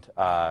Government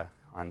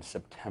on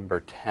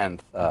September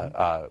 10th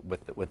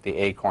with the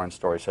Acorn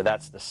story. So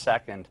that's the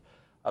second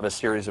of a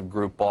series of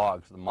group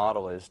blogs. The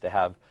model is to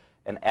have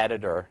an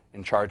editor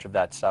in charge of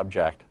that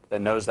subject that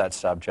knows that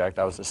subject.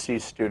 I was a C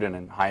student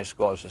in high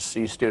school, I was a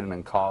C student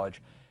in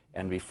college,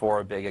 and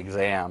before a big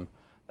exam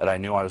that I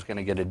knew I was going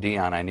to get a D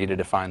on, I needed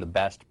to find the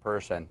best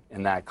person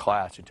in that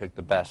class who took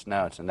the best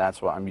notes, and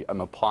that's what I'm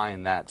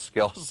applying that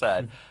skill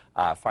set,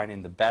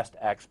 finding the best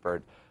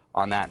expert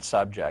on that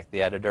subject.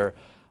 The editor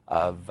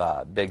of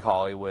Big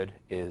Hollywood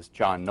is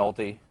John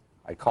Nolte.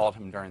 I called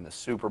him during the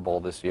Super Bowl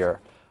this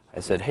year. I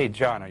said, "Hey,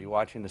 John, are you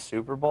watching the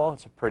Super Bowl?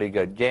 It's a pretty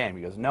good game."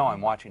 He goes, "No,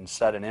 I'm watching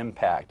Sudden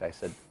Impact." I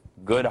said,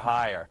 "Good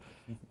hire."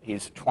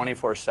 He's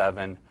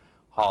 24/7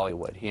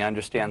 Hollywood. He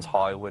understands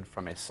Hollywood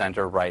from a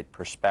center-right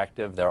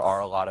perspective. There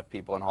are a lot of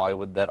people in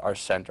Hollywood that are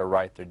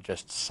center-right. They're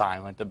just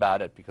silent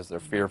about it because they're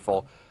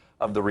fearful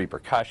of the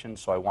repercussions.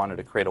 So I wanted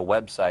to create a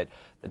website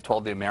that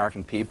told the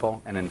American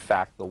people, and in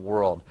fact the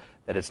world,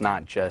 that it's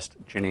not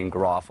just Janine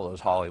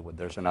Garofalo's Hollywood.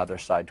 There's another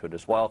side to it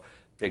as well.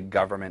 Big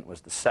Government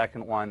was the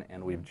second one,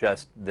 and we've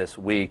just this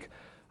week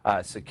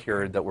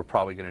secured that we're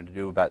probably going to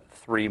do about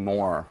 3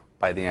 more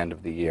by the end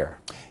of the year.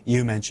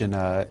 You mentioned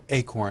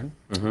Acorn.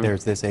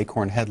 There's this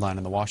Acorn headline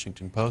in the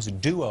Washington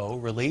Post. Duo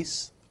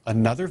release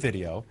another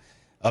video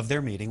of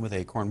their meeting with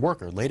Acorn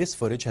worker. Latest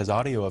footage has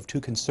audio of 2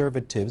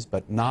 conservatives,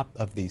 but not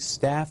of the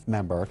staff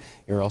member.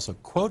 You're also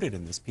quoted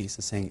in this piece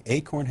as saying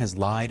Acorn has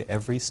lied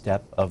every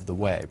step of the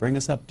way. Bring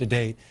us up to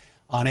date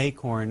on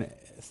Acorn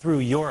through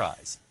your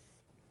eyes.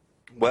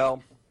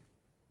 Well,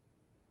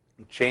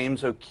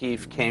 James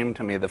O'Keefe came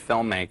to me, the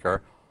filmmaker,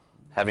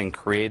 having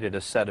created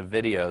a set of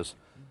videos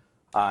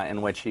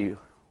in which he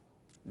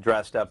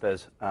dressed up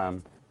as,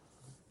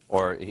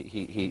 or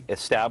he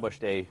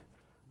established a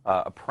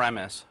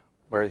premise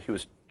where he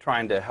was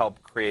trying to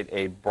help create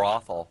a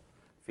brothel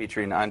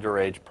featuring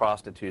underage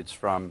prostitutes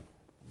from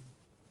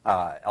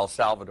El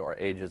Salvador,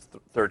 ages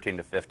 13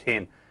 to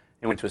 15,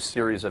 and went to a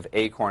series of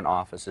Acorn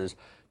offices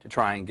to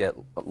try and get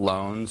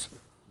loans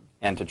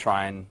and to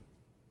try and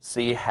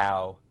see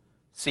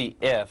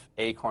if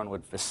Acorn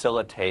would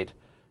facilitate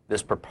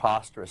this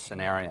preposterous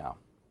scenario.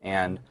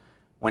 And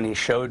when he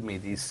showed me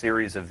these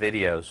series of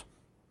videos,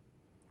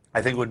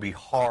 I think it would be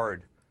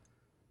hard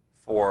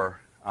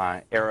for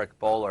Eric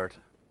Boehlert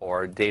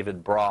or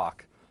David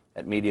Brock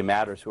at Media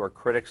Matters, who are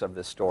critics of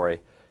this story,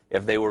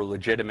 if they were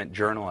legitimate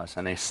journalists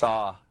and they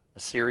saw a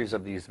series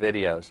of these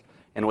videos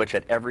in which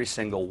at every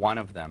single one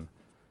of them,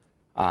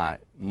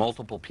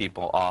 multiple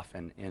people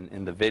often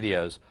in the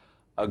videos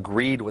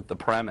agreed with the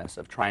premise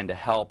of trying to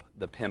help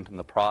the pimp and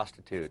the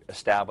prostitute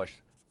establish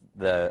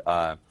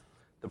the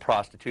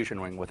prostitution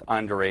ring with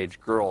underage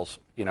girls,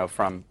 you know,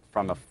 from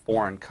a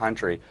foreign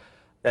country,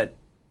 that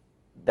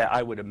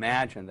I would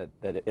imagine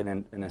that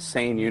in a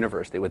sane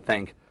universe they would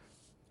think,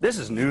 this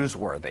is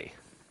newsworthy.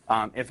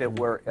 If it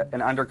were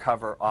an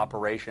undercover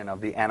operation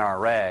of the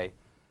NRA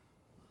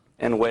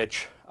in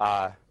which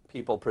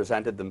people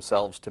presented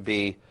themselves to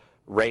be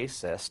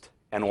racist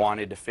and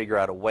wanted to figure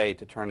out a way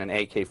to turn an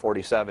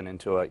AK-47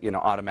 into a, you know,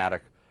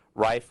 automatic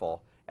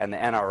rifle, and the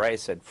NRA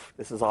said,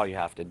 this is all you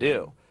have to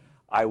do,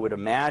 I would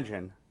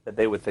imagine that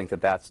they would think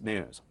that that's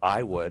news.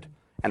 I would,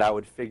 and I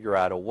would figure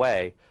out a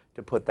way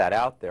to put that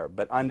out there.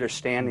 But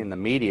understanding the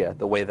media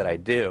the way that I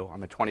do,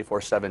 I'm a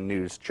 24/7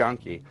 news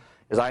junkie,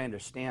 is I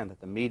understand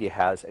that the media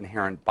has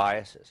inherent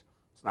biases.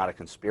 It's not a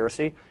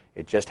conspiracy.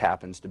 It just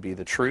happens to be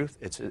the truth.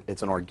 It's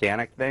an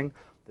organic thing.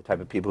 The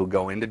type of people who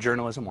go into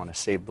journalism want to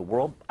save the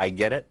world. I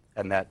get it,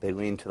 and that they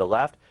lean to the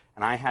left.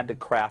 And I had to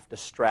craft a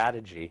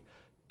strategy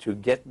to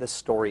get this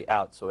story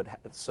out so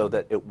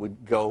that it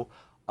would go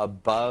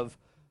above,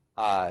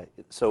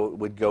 so it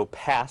would go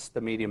past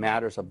the Media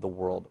Matters of the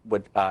world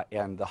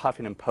and the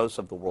Huffington Post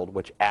of the world,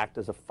 which act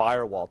as a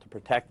firewall to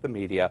protect the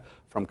media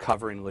from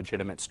covering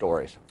legitimate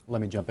stories.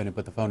 Let me jump in and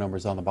put the phone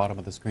numbers on the bottom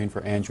of the screen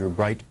for Andrew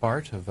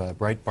Breitbart of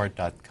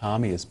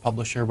Breitbart.com. He is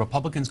publisher.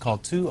 Republicans call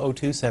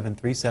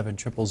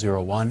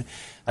 202-737-0001.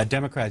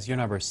 Democrats, your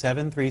number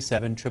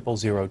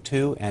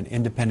 737-0002, and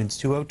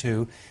Independents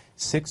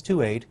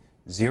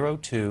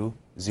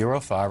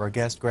 202-628-0205. Our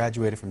guest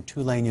graduated from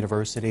Tulane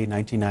University,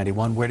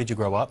 1991. Where did you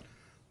grow up?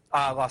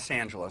 Los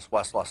Angeles,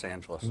 West Los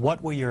Angeles.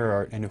 What were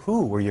your, and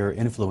who were your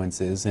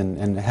influences,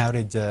 and how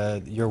did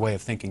your way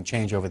of thinking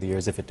change over the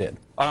years, if it did?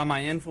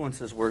 My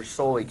influences were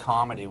solely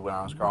comedy when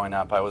I was growing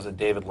up. I was a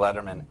David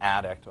Letterman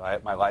addict.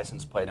 My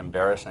license plate,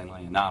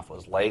 embarrassingly enough,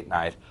 was late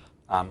night.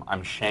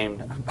 I'm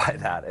shamed by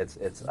that.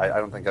 I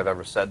don't think I've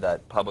ever said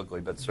that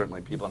publicly, but certainly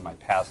people in my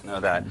past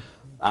know that.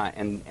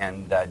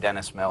 And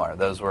Dennis Miller.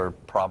 Those were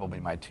probably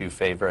my two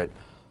favorite,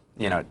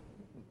 you know,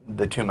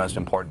 the two most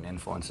important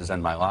influences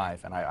in my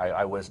life. And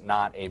I was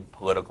not a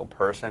political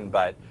person,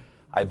 but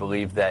I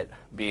believe that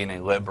being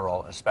a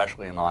liberal,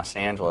 especially in Los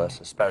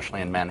Angeles,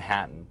 especially in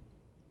Manhattan,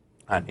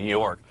 New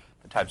York,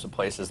 the types of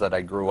places that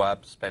I grew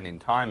up spending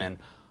time in,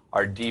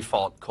 are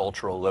default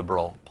cultural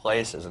liberal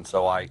places. And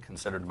so I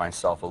considered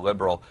myself a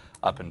liberal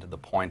up until the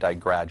point I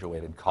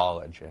graduated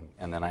college,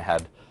 and then I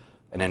had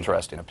an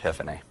interesting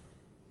epiphany.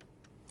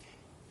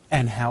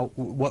 And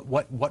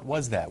what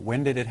was that?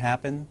 When did it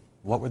happen?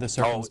 What were the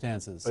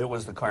circumstances? It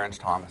was the Clarence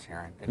Thomas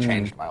hearing. It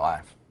changed my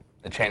life.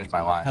 It changed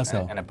my life. How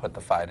so? And it put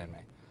the fight in me.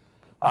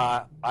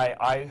 I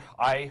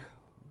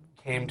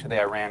came to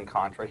the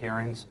Iran-Contra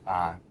hearings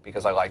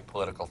because I liked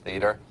political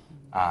theater.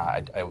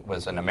 I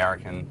was an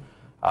American,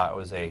 I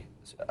was a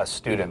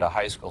student, a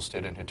high school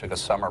student who took a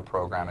summer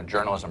program, a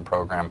journalism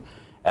program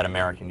at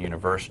American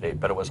University,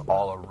 but it was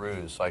all a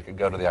ruse so I could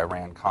go to the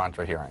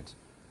Iran-Contra hearings.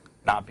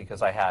 Not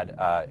because I had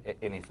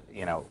any,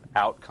 you know,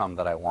 outcome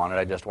that I wanted.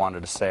 I just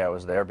wanted to say I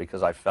was there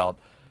because I felt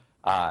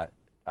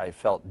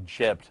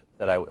gypped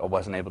that I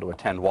wasn't able to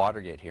attend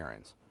Watergate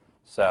hearings.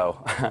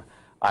 So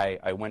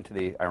I went to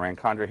the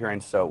Iran-Contra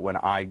hearings. So when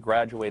I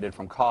graduated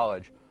from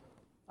college,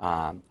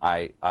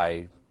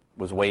 I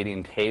was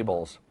waiting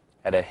tables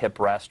at a hip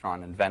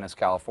restaurant in Venice,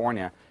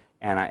 California,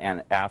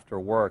 and after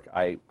work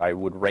I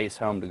would race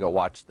home to go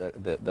watch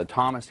the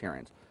Thomas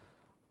hearings.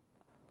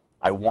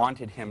 I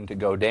wanted him to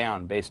go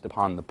down based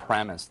upon the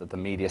premise that the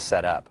media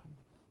set up,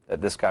 that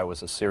this guy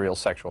was a serial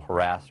sexual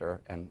harasser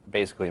and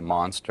basically a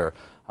monster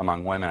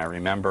among women. I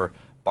remember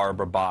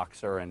Barbara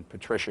Boxer and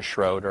Patricia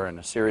Schroeder and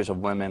a series of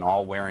women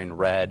all wearing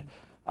red,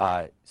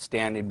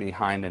 standing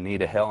behind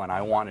Anita Hill, and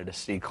I wanted to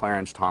see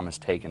Clarence Thomas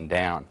taken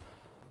down.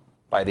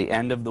 By the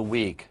end of the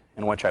week,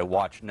 in which I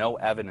watched no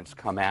evidence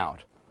come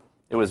out,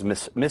 it was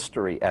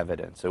mystery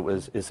evidence.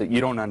 Is that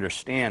you don't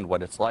understand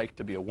what it's like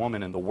to be a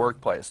woman in the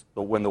workplace.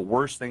 But when the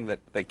worst thing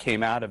that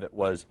came out of it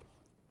was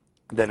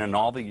that in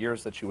all the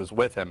years that she was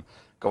with him,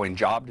 going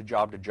job to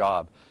job to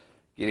job,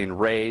 getting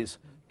raised,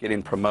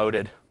 getting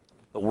promoted,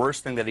 the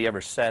worst thing that he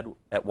ever said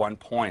at one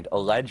point,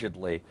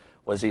 allegedly,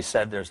 was he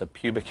said there's a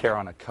pubic hair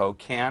on a Coke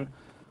can.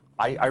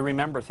 I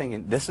remember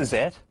thinking, this is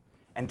it?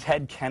 And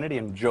Ted Kennedy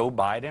and Joe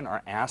Biden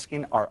are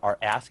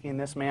asking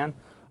this man.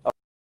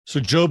 So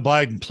Joe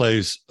Biden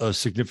plays a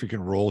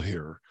significant role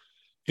here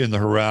in the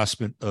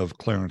harassment of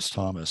Clarence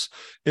Thomas.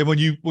 And when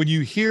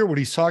you hear what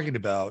he's talking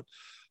about,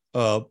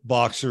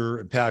 Boxer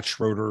and Pat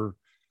Schroeder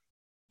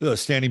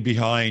standing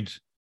behind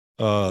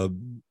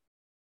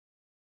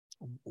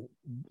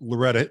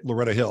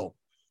Loretta Hill,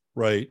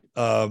 right?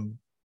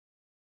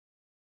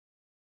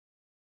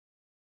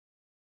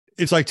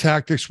 It's like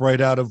tactics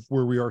right out of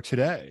where we are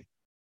today.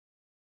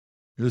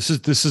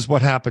 This is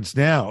what happens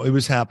now. It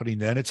was happening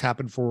then. It's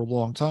happened for a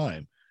long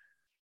time.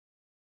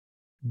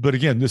 But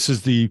again, this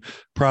is the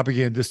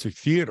propagandistic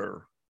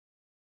theater.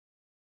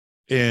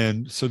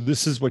 And so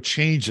this is what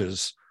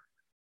changes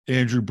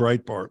Andrew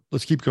Breitbart.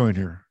 Let's keep going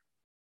here.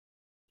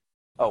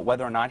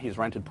 Whether or not he's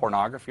rented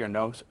pornography or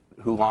knows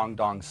who Long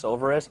Dong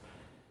Silver is.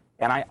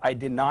 And I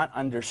did not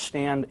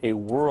understand a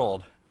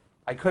world.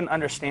 I couldn't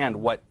understand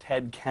what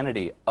Ted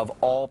Kennedy, of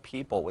all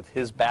people with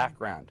his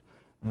background,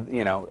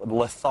 you know,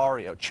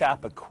 Lothario,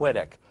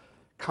 Chappaquiddick,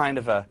 kind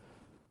of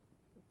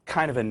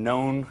a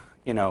known,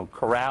 you know,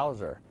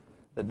 carouser,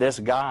 that this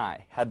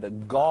guy had the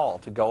gall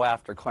to go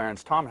after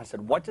Clarence Thomas. I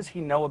said, what does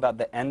he know about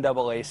the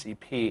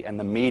NAACP and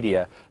the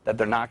media that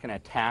they're not going to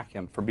attack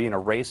him for being a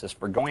racist,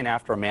 for going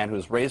after a man who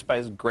was raised by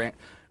his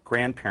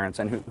grandparents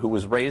and who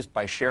was raised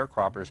by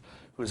sharecroppers,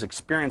 who was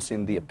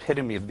experiencing the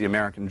epitome of the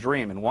American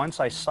dream? And once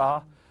I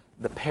saw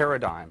the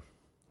paradigm,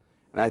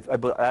 and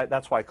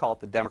that's why I call it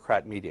the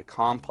Democrat media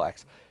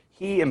complex,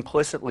 he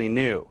implicitly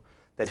knew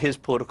that his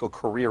political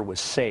career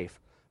was safe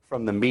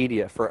from the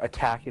media for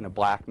attacking a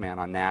black man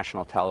on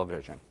national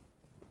television.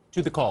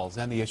 To the calls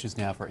and the issues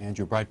now for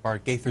Andrew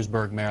Breitbart,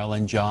 Gaithersburg,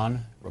 Maryland.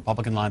 John,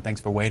 Republican line, thanks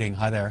for waiting.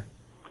 Hi there.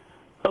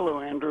 Hello,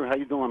 Andrew. How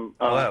you doing?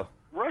 Hello.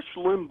 Rush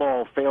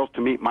Limbaugh fails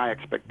to meet my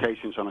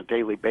expectations on a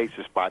daily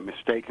basis by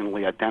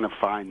mistakenly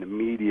identifying the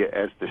media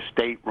as the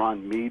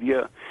state-run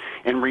media.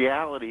 In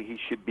reality, he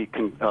should be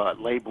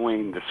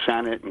labeling the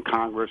Senate and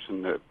Congress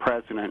and the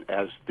president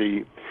as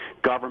the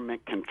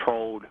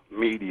government-controlled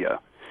media.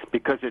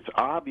 Because it's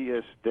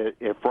obvious that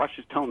if Rush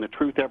is telling the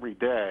truth every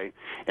day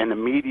and the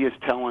media is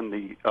telling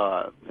the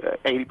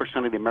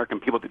 80% of the American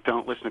people that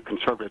don't listen to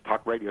conservative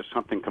talk radio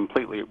something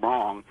completely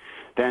wrong,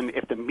 then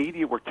if the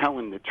media were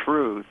telling the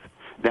truth,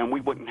 then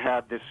we wouldn't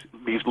have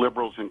these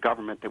liberals in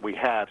government that we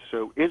have.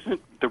 So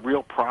isn't the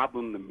real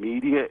problem the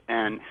media?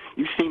 And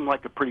you seem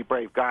like a pretty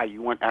brave guy.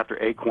 You went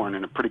after Acorn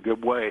in a pretty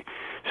good way.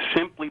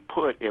 Simply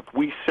put, if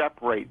we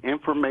separate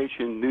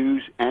information,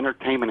 news,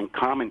 entertainment, and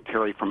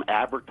commentary from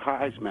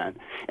advertisement,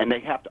 and they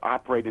have to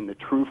operate in the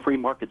true free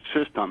market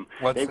system,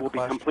 they will be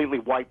completely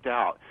wiped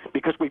out.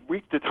 Because we've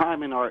reached a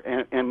time in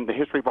the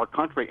history of our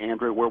country,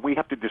 Andrew, where we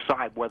have to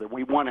decide whether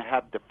we want to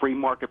have the free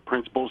market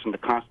principles and the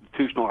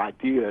constitutional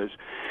ideas.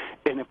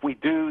 And if we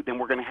do, then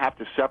we're going to have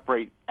to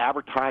separate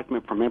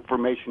advertisement from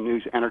information,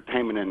 news,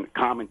 entertainment, and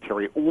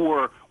commentary.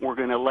 Or we're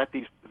going to let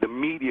the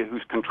media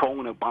who's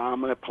controlling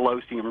Obama,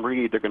 Pelosi, and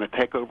Reid, they're going to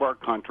take over our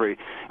country,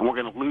 and we're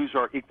going to lose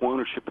our equal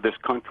ownership of this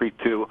country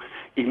to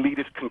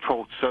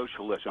elitist-controlled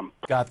socialism.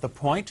 Got the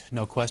point.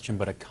 No question,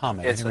 but a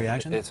comment. Any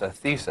reaction? It's a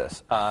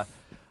thesis.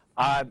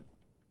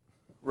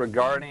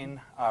 Regarding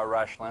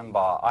Rush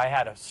Limbaugh, I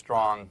had a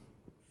strong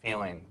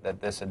feeling that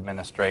this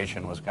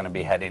administration was going to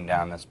be heading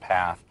down this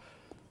path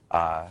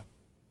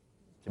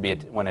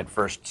when it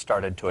first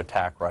started to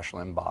attack Rush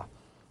Limbaugh.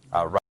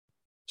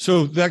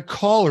 So that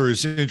caller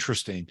is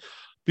interesting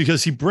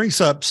because he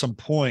brings up some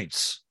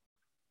points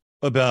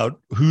about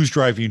who's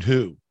driving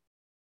who.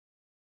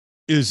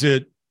 Is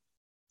it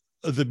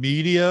the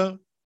media?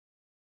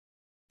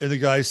 And the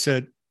guy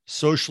said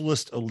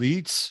socialist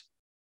elites.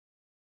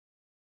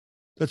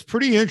 That's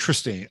pretty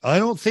interesting. I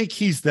don't think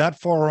he's that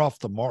far off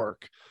the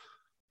mark.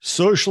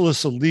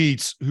 Socialist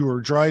elites who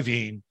are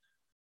driving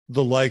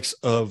the likes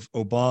of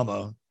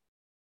Obama,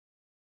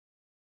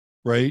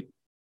 right?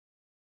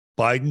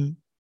 Biden?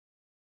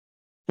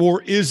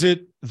 Or is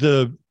it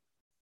the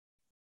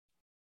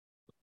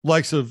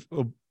likes of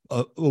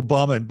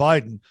Obama and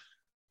Biden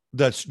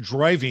that's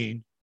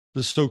driving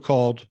the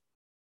so-called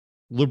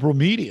liberal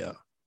media?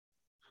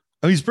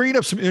 I mean, he's bringing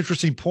up some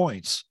interesting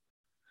points.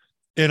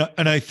 And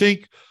I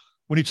think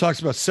when he talks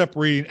about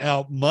separating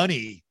out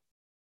money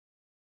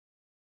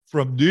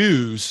from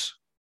news,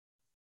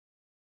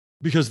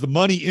 because the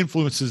money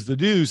influences the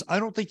news, I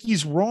don't think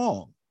he's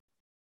wrong.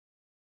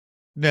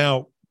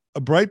 Now,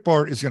 a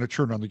Breitbart is going to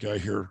turn on the guy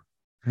here.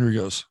 Here he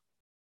goes.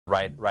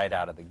 Right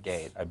out of the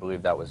gate. I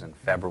believe that was in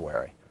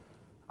February.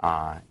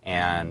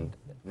 And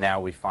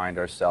now we find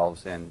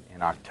ourselves in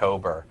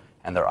October,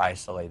 and they're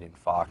isolating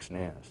Fox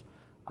News.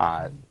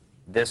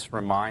 This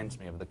reminds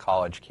me of the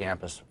college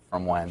campus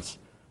from whence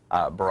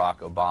Barack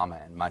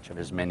Obama and much of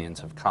his minions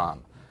have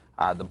come,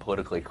 the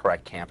politically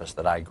correct campus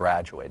that I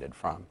graduated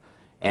from.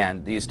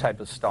 And these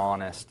type of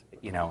Stalinist,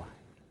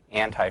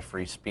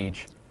 anti-free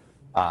speech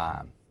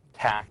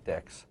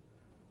tactics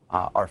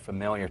are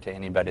familiar to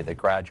anybody that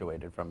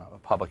graduated from a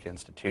public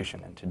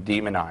institution. And to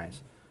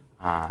demonize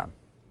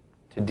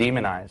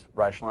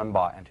Rush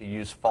Limbaugh and to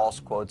use false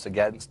quotes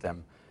against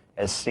him,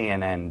 as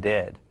CNN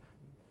did,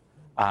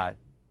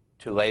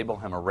 to label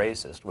him a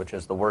racist, which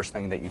is the worst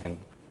thing that you can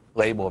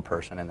label a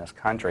person in this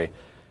country.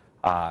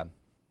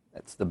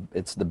 It's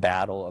the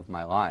battle of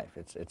my life.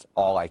 It's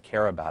all I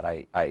care about.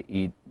 I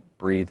eat,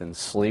 breathe, and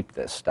sleep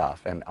this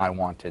stuff, and I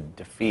want to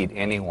defeat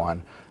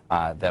anyone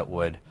that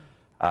would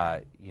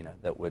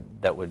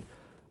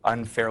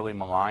unfairly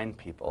malign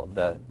people.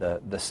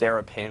 The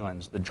Sarah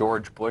Palins, the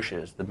George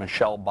Bushes, the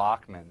Michelle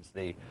Bachmans,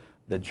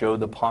 the Joe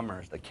the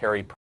Plumbers, the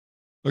Kerry.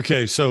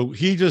 Okay, so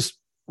he just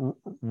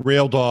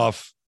railed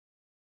off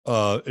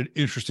an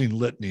interesting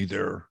litany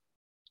there.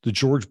 The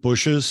George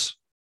Bushes.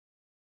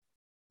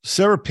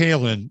 Sarah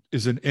Palin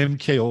is an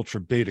MK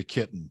Ultra beta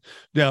kitten.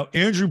 Now,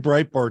 Andrew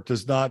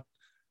Breitbart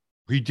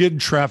he didn't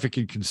traffic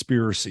in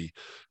conspiracy,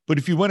 but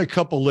if you went a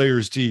couple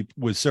layers deep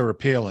with Sarah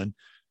Palin,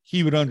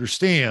 he would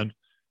understand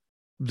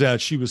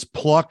that she was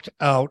plucked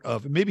out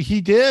of, maybe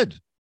he did.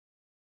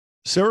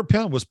 Sarah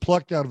Palin was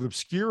plucked out of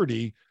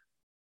obscurity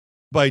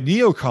by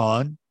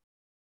neocon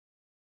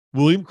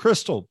William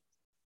Kristol.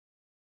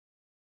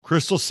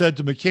 Kristol said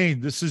to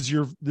McCain, this is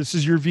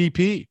your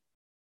VP.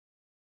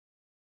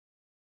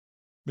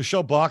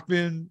 Michelle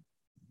Bachmann,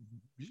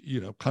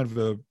 kind of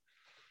a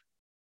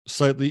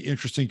slightly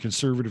interesting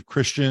conservative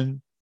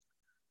Christian,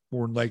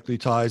 more than likely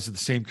ties to the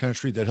same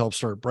country that helped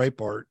start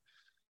Breitbart.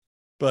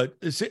 But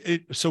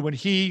so when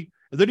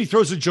then he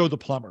throws in Joe the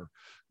Plumber.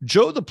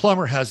 Joe the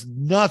Plumber has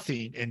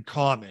nothing in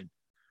common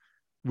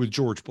with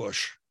George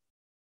Bush.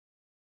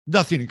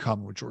 Nothing in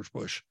common with George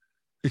Bush,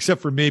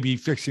 except for maybe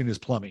fixing his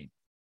plumbing.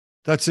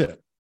 That's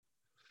it.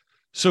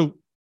 So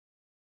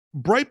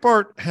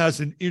Breitbart has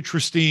an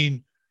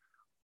interesting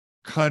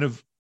kind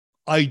of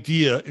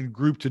idea and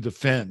group to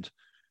defend,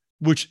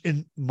 which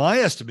in my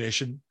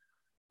estimation,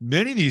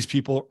 many of these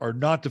people are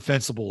not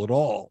defensible at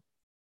all.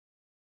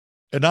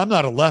 And I'm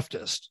not a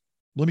leftist.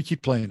 Let me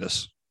keep playing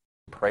this.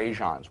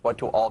 Praisons. What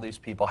do all these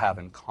people have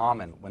in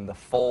common when the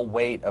full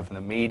weight of the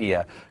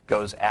media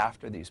goes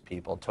after these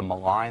people to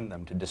malign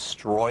them, to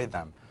destroy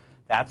them?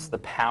 That's the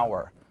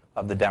power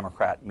of the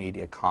Democrat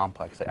media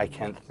complex. I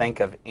can't think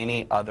of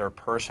any other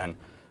person.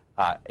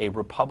 A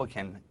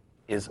Republican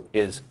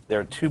there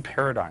are two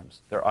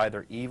paradigms. They're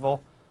either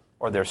evil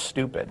or they're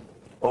stupid.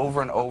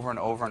 Over and over and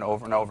over and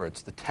over and over.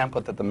 It's the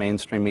template that the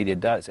mainstream media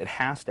does. It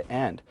has to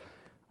end.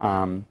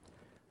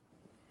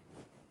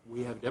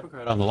 We have a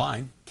Democrat on the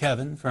line.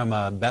 Kevin from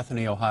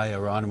Bethany,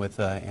 Ohio, on with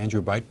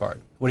Andrew Breitbart.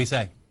 What do you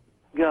say?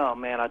 Yeah,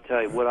 man, I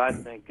tell you, what I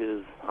think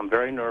is, I'm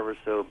very nervous,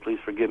 so please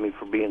forgive me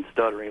for being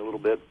stuttering a little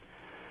bit.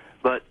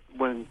 But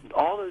when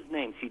all those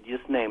names he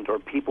just named are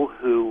people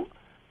who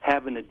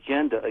have an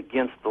agenda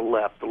against the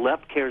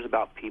left cares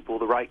about people,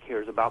 the right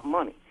cares about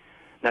money.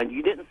 Now,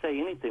 you didn't say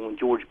anything when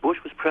George Bush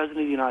was president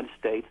of the United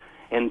States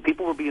and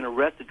people were being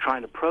arrested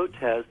trying to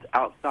protest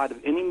outside of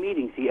any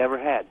meetings he ever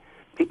had.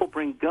 People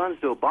bring guns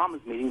to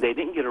Obama's meeting. They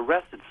didn't get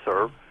arrested,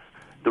 sir.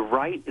 The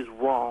right is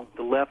wrong.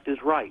 The left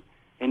is right.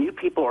 And you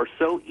people are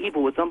so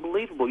evil, it's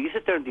unbelievable. You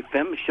sit there and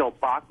defend Michelle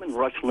Bachmann,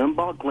 Rush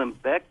Limbaugh, Glenn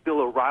Beck, Bill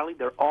O'Reilly.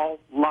 They're all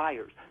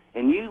liars.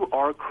 And you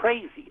are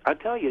crazy. I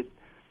tell you,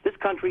 this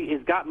country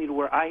has got me to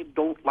where I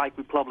don't like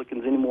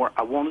Republicans anymore.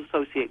 I won't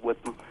associate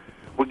with them.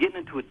 We're getting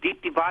into a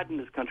deep divide in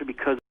this country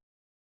because...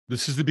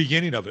 This is the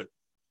beginning of it,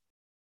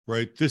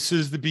 right? This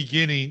is the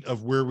beginning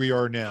of where we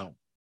are now.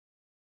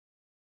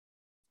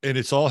 And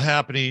it's all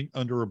happening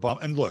under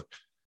Obama. And look,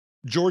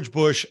 George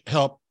Bush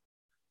left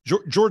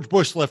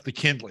the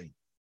kindling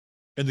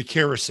and the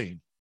kerosene,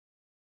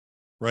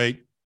 right?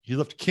 He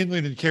left the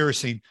kindling and the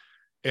kerosene,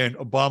 and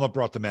Obama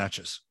brought the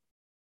matches.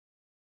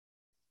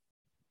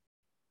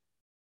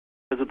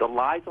 Because of the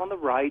lies on the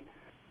right,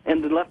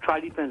 and the left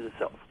tried to defend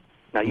itself.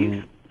 Now,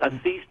 you, a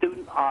C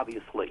student,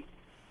 obviously.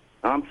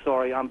 I'm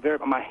sorry,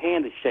 my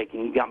hand is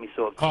shaking. You got me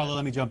so upset. Carla,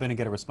 let me jump in and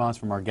get a response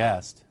from our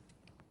guest.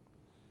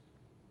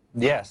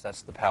 Yes,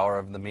 that's the power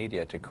of the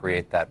media, to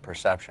create that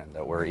perception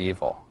that we're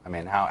evil. I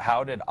mean,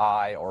 how did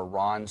I or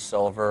Ron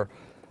Silver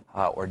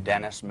or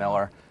Dennis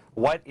Miller,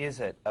 what is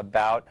it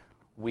about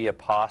we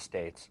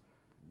apostates,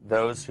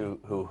 those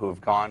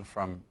who've gone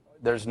from,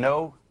 there's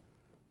no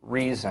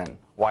reason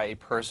why a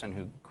person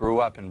who grew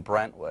up in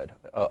Brentwood,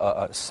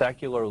 a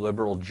secular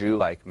liberal Jew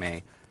like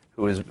me,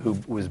 who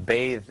was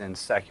bathed in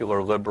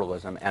secular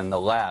liberalism and the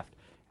left,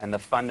 and the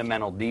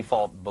fundamental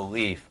default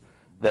belief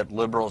that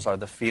liberals are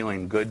the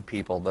feeling good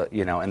people,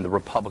 and the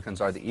Republicans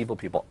are the evil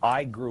people.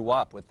 I grew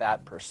up with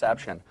that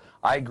perception.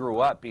 I grew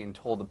up being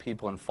told the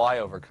people in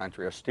flyover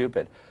country are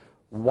stupid.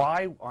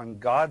 Why on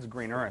God's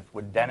green earth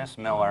would Dennis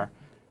Miller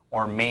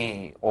or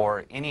me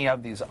or any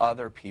of these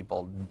other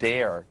people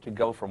dare to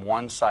go from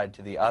one side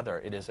to the other?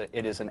 It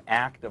is an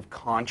act of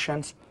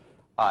conscience.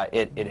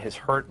 It has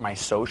hurt my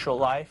social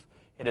life.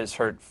 It has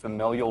hurt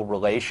familial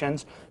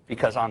relations,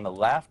 because on the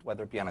left,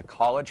 whether it be on a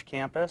college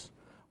campus,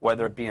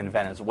 whether it be in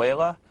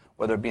Venezuela,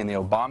 whether it be in the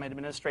Obama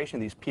administration,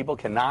 these people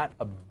cannot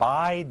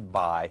abide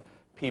by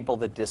people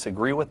that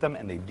disagree with them,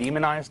 and they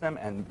demonize them.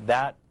 And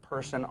that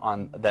person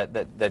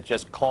that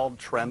just called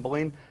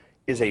trembling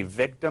is a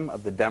victim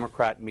of the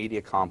Democrat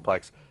media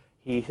complex.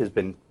 He has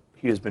been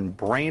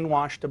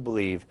brainwashed to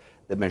believe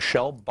that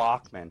Michelle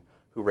Bachmann,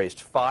 who raised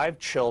 5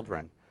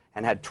 children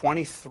and had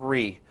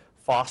 23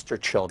 foster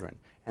children,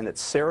 and that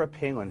Sarah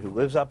Palin, who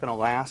lives up in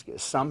Alaska,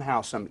 is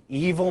somehow some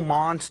evil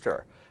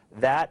monster,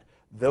 that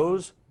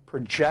those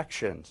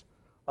projections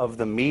of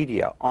the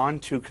media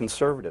onto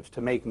conservatives to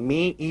make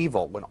me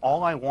evil when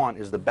all I want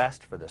is the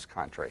best for this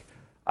country.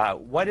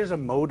 What is a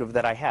motive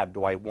that I have?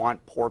 Do I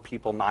want poor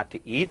people not to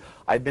eat?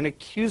 I've been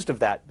accused of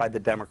that by the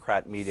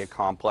Democrat media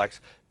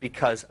complex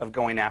because of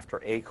going after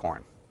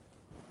Acorn.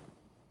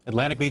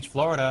 Atlantic Beach,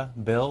 Florida.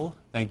 Bill,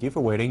 thank you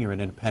for waiting. You're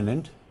an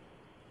independent.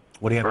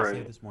 What do you have to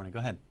say this morning? Go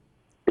ahead.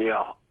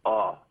 Yeah.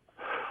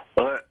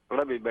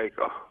 Let me make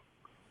a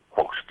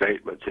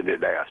statement and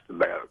then ask the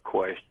man a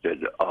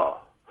question.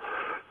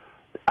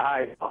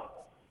 I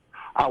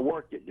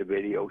work at the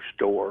video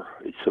store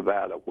in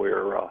Savannah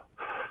where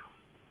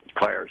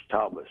Clarence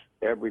Thomas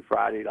every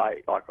Friday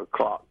night, like a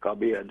clock,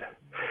 come in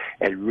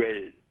and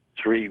rented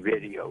 3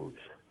 videos.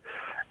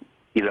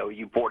 You know,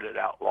 you pointed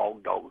out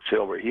Long Dog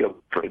Silver. He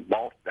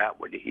bought that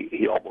one.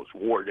 He almost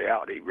wore it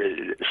out. He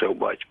rented it so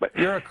much. But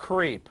you're a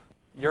creep.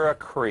 You're a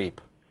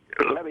creep.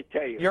 Let me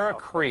tell you. You're a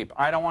creep.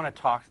 I don't want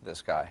to talk to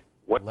this guy.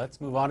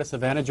 Let's move on to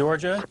Savannah,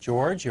 Georgia.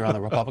 George, you're on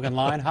the Republican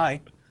line. Hi.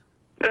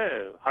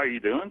 Yeah, how you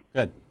doing?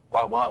 Good.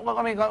 Well,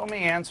 let me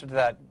answer to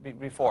that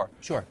before.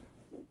 Sure.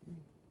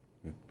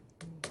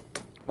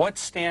 What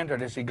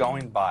standard is he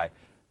going by?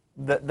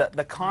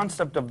 The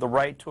concept of the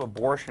right to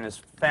abortion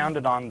is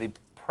founded on the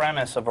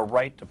premise of a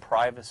right to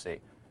privacy.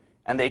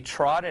 And they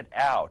trotted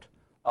out,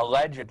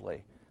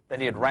 allegedly, that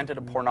he had rented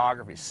a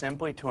pornography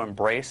simply to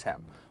embrace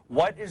him.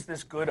 What is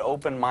this good,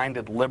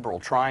 open-minded liberal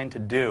trying to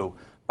do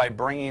by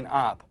bringing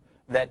up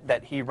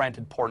that he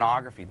rented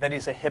pornography? That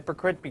he's a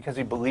hypocrite because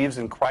he believes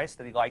in Christ,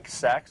 that he likes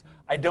sex?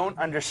 I don't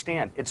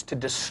understand. It's to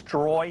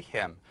destroy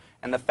him.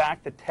 And the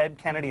fact that Ted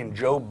Kennedy and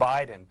Joe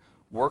Biden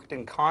worked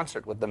in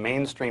concert with the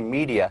mainstream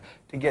media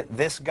to get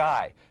this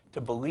guy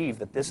to believe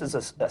that this is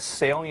a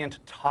salient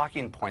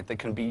talking point that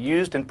can be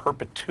used in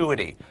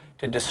perpetuity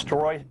to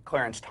destroy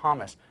Clarence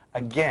Thomas,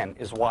 again,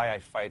 is why I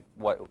fight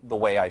the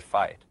way I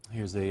fight.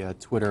 Here's a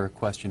Twitter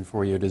question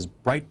for you. Does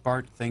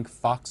Breitbart think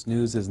Fox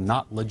News is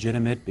not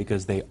legitimate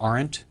because they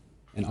aren't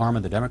an arm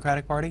of the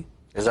Democratic Party?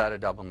 Is that a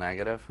double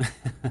negative?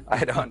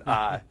 I don't.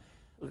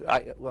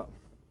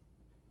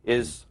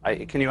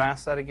 Can you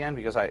ask that again?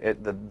 Because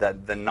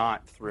the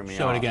not threw me off.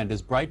 Show it again.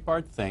 Does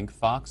Breitbart think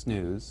Fox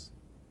News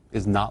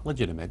is not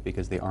legitimate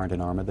because they aren't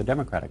an arm of the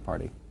Democratic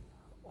Party?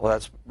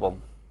 Well,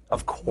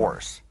 of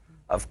course.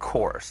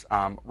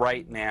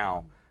 Right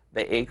now,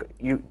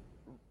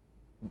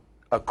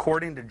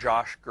 according to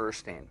Josh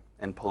Gerstein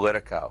in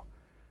Politico,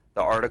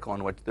 the article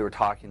in which they were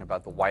talking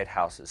about the White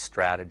House's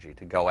strategy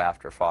to go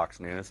after Fox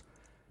News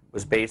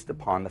was based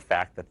upon the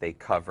fact that they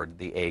covered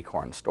the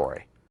Acorn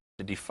story,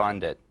 to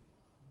defund it.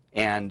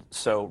 And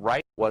so,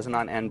 it wasn't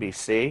on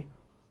NBC.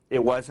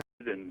 It wasn't.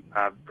 And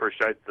I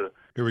appreciate the.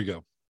 Here we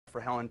go. For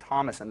Helen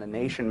Thomas and The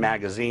Nation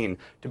magazine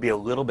to be a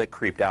little bit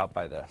creeped out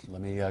by this. Let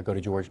me go to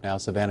George now.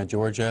 Savannah,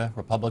 Georgia,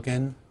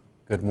 Republican.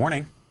 Good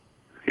morning.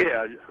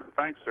 Yeah,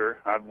 thanks, sir.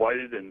 I've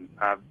waited, and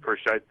I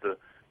appreciate the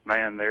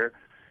man there.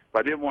 But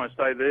I did want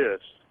to say this.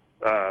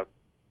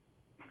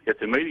 If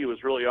the media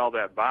was really all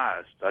that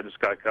biased, I just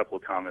got a couple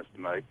of comments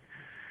to make.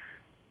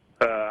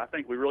 I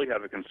think we really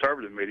have a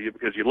conservative media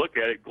because you look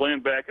at it, Glenn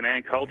Beck and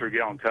Ann Coulter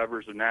get on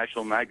covers of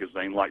national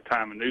magazine like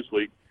Time and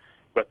Newsweek,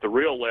 but the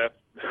real left,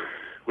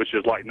 which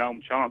is like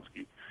Noam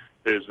Chomsky,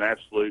 is an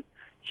absolute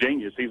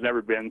genius. He's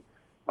never been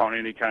on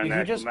any kind of national magazine.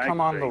 Did he just come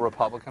on the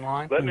Republican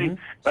line? Let me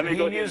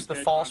he used the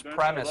false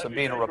premise of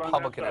being a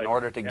Republican in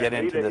order to get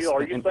into this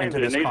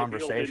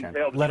conversation.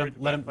 Let him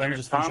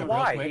just finish up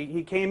real quick.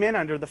 He came in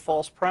under the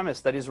false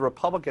premise that he's a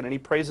Republican and he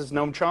praises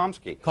Noam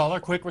Chomsky.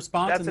 Caller, quick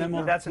response, and then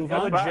we'll That's an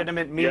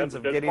illegitimate means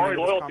of getting into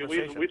this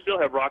conversation. We still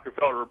have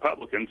Rockefeller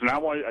Republicans, and I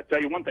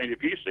tell you one thing: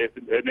 if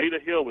Anita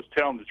Hill was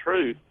telling the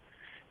truth,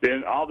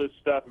 then all this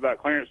stuff about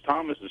Clarence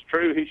Thomas is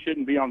true. He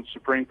shouldn't be on the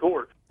Supreme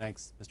Court.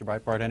 Thanks, Mr.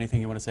 Breitbart.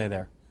 Anything you want to say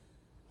there?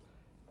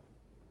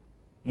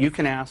 You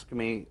can ask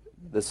me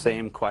the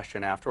same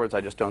question afterwards.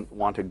 I just don't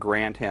want to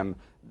grant him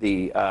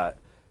the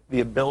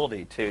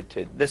ability to.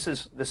 This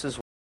is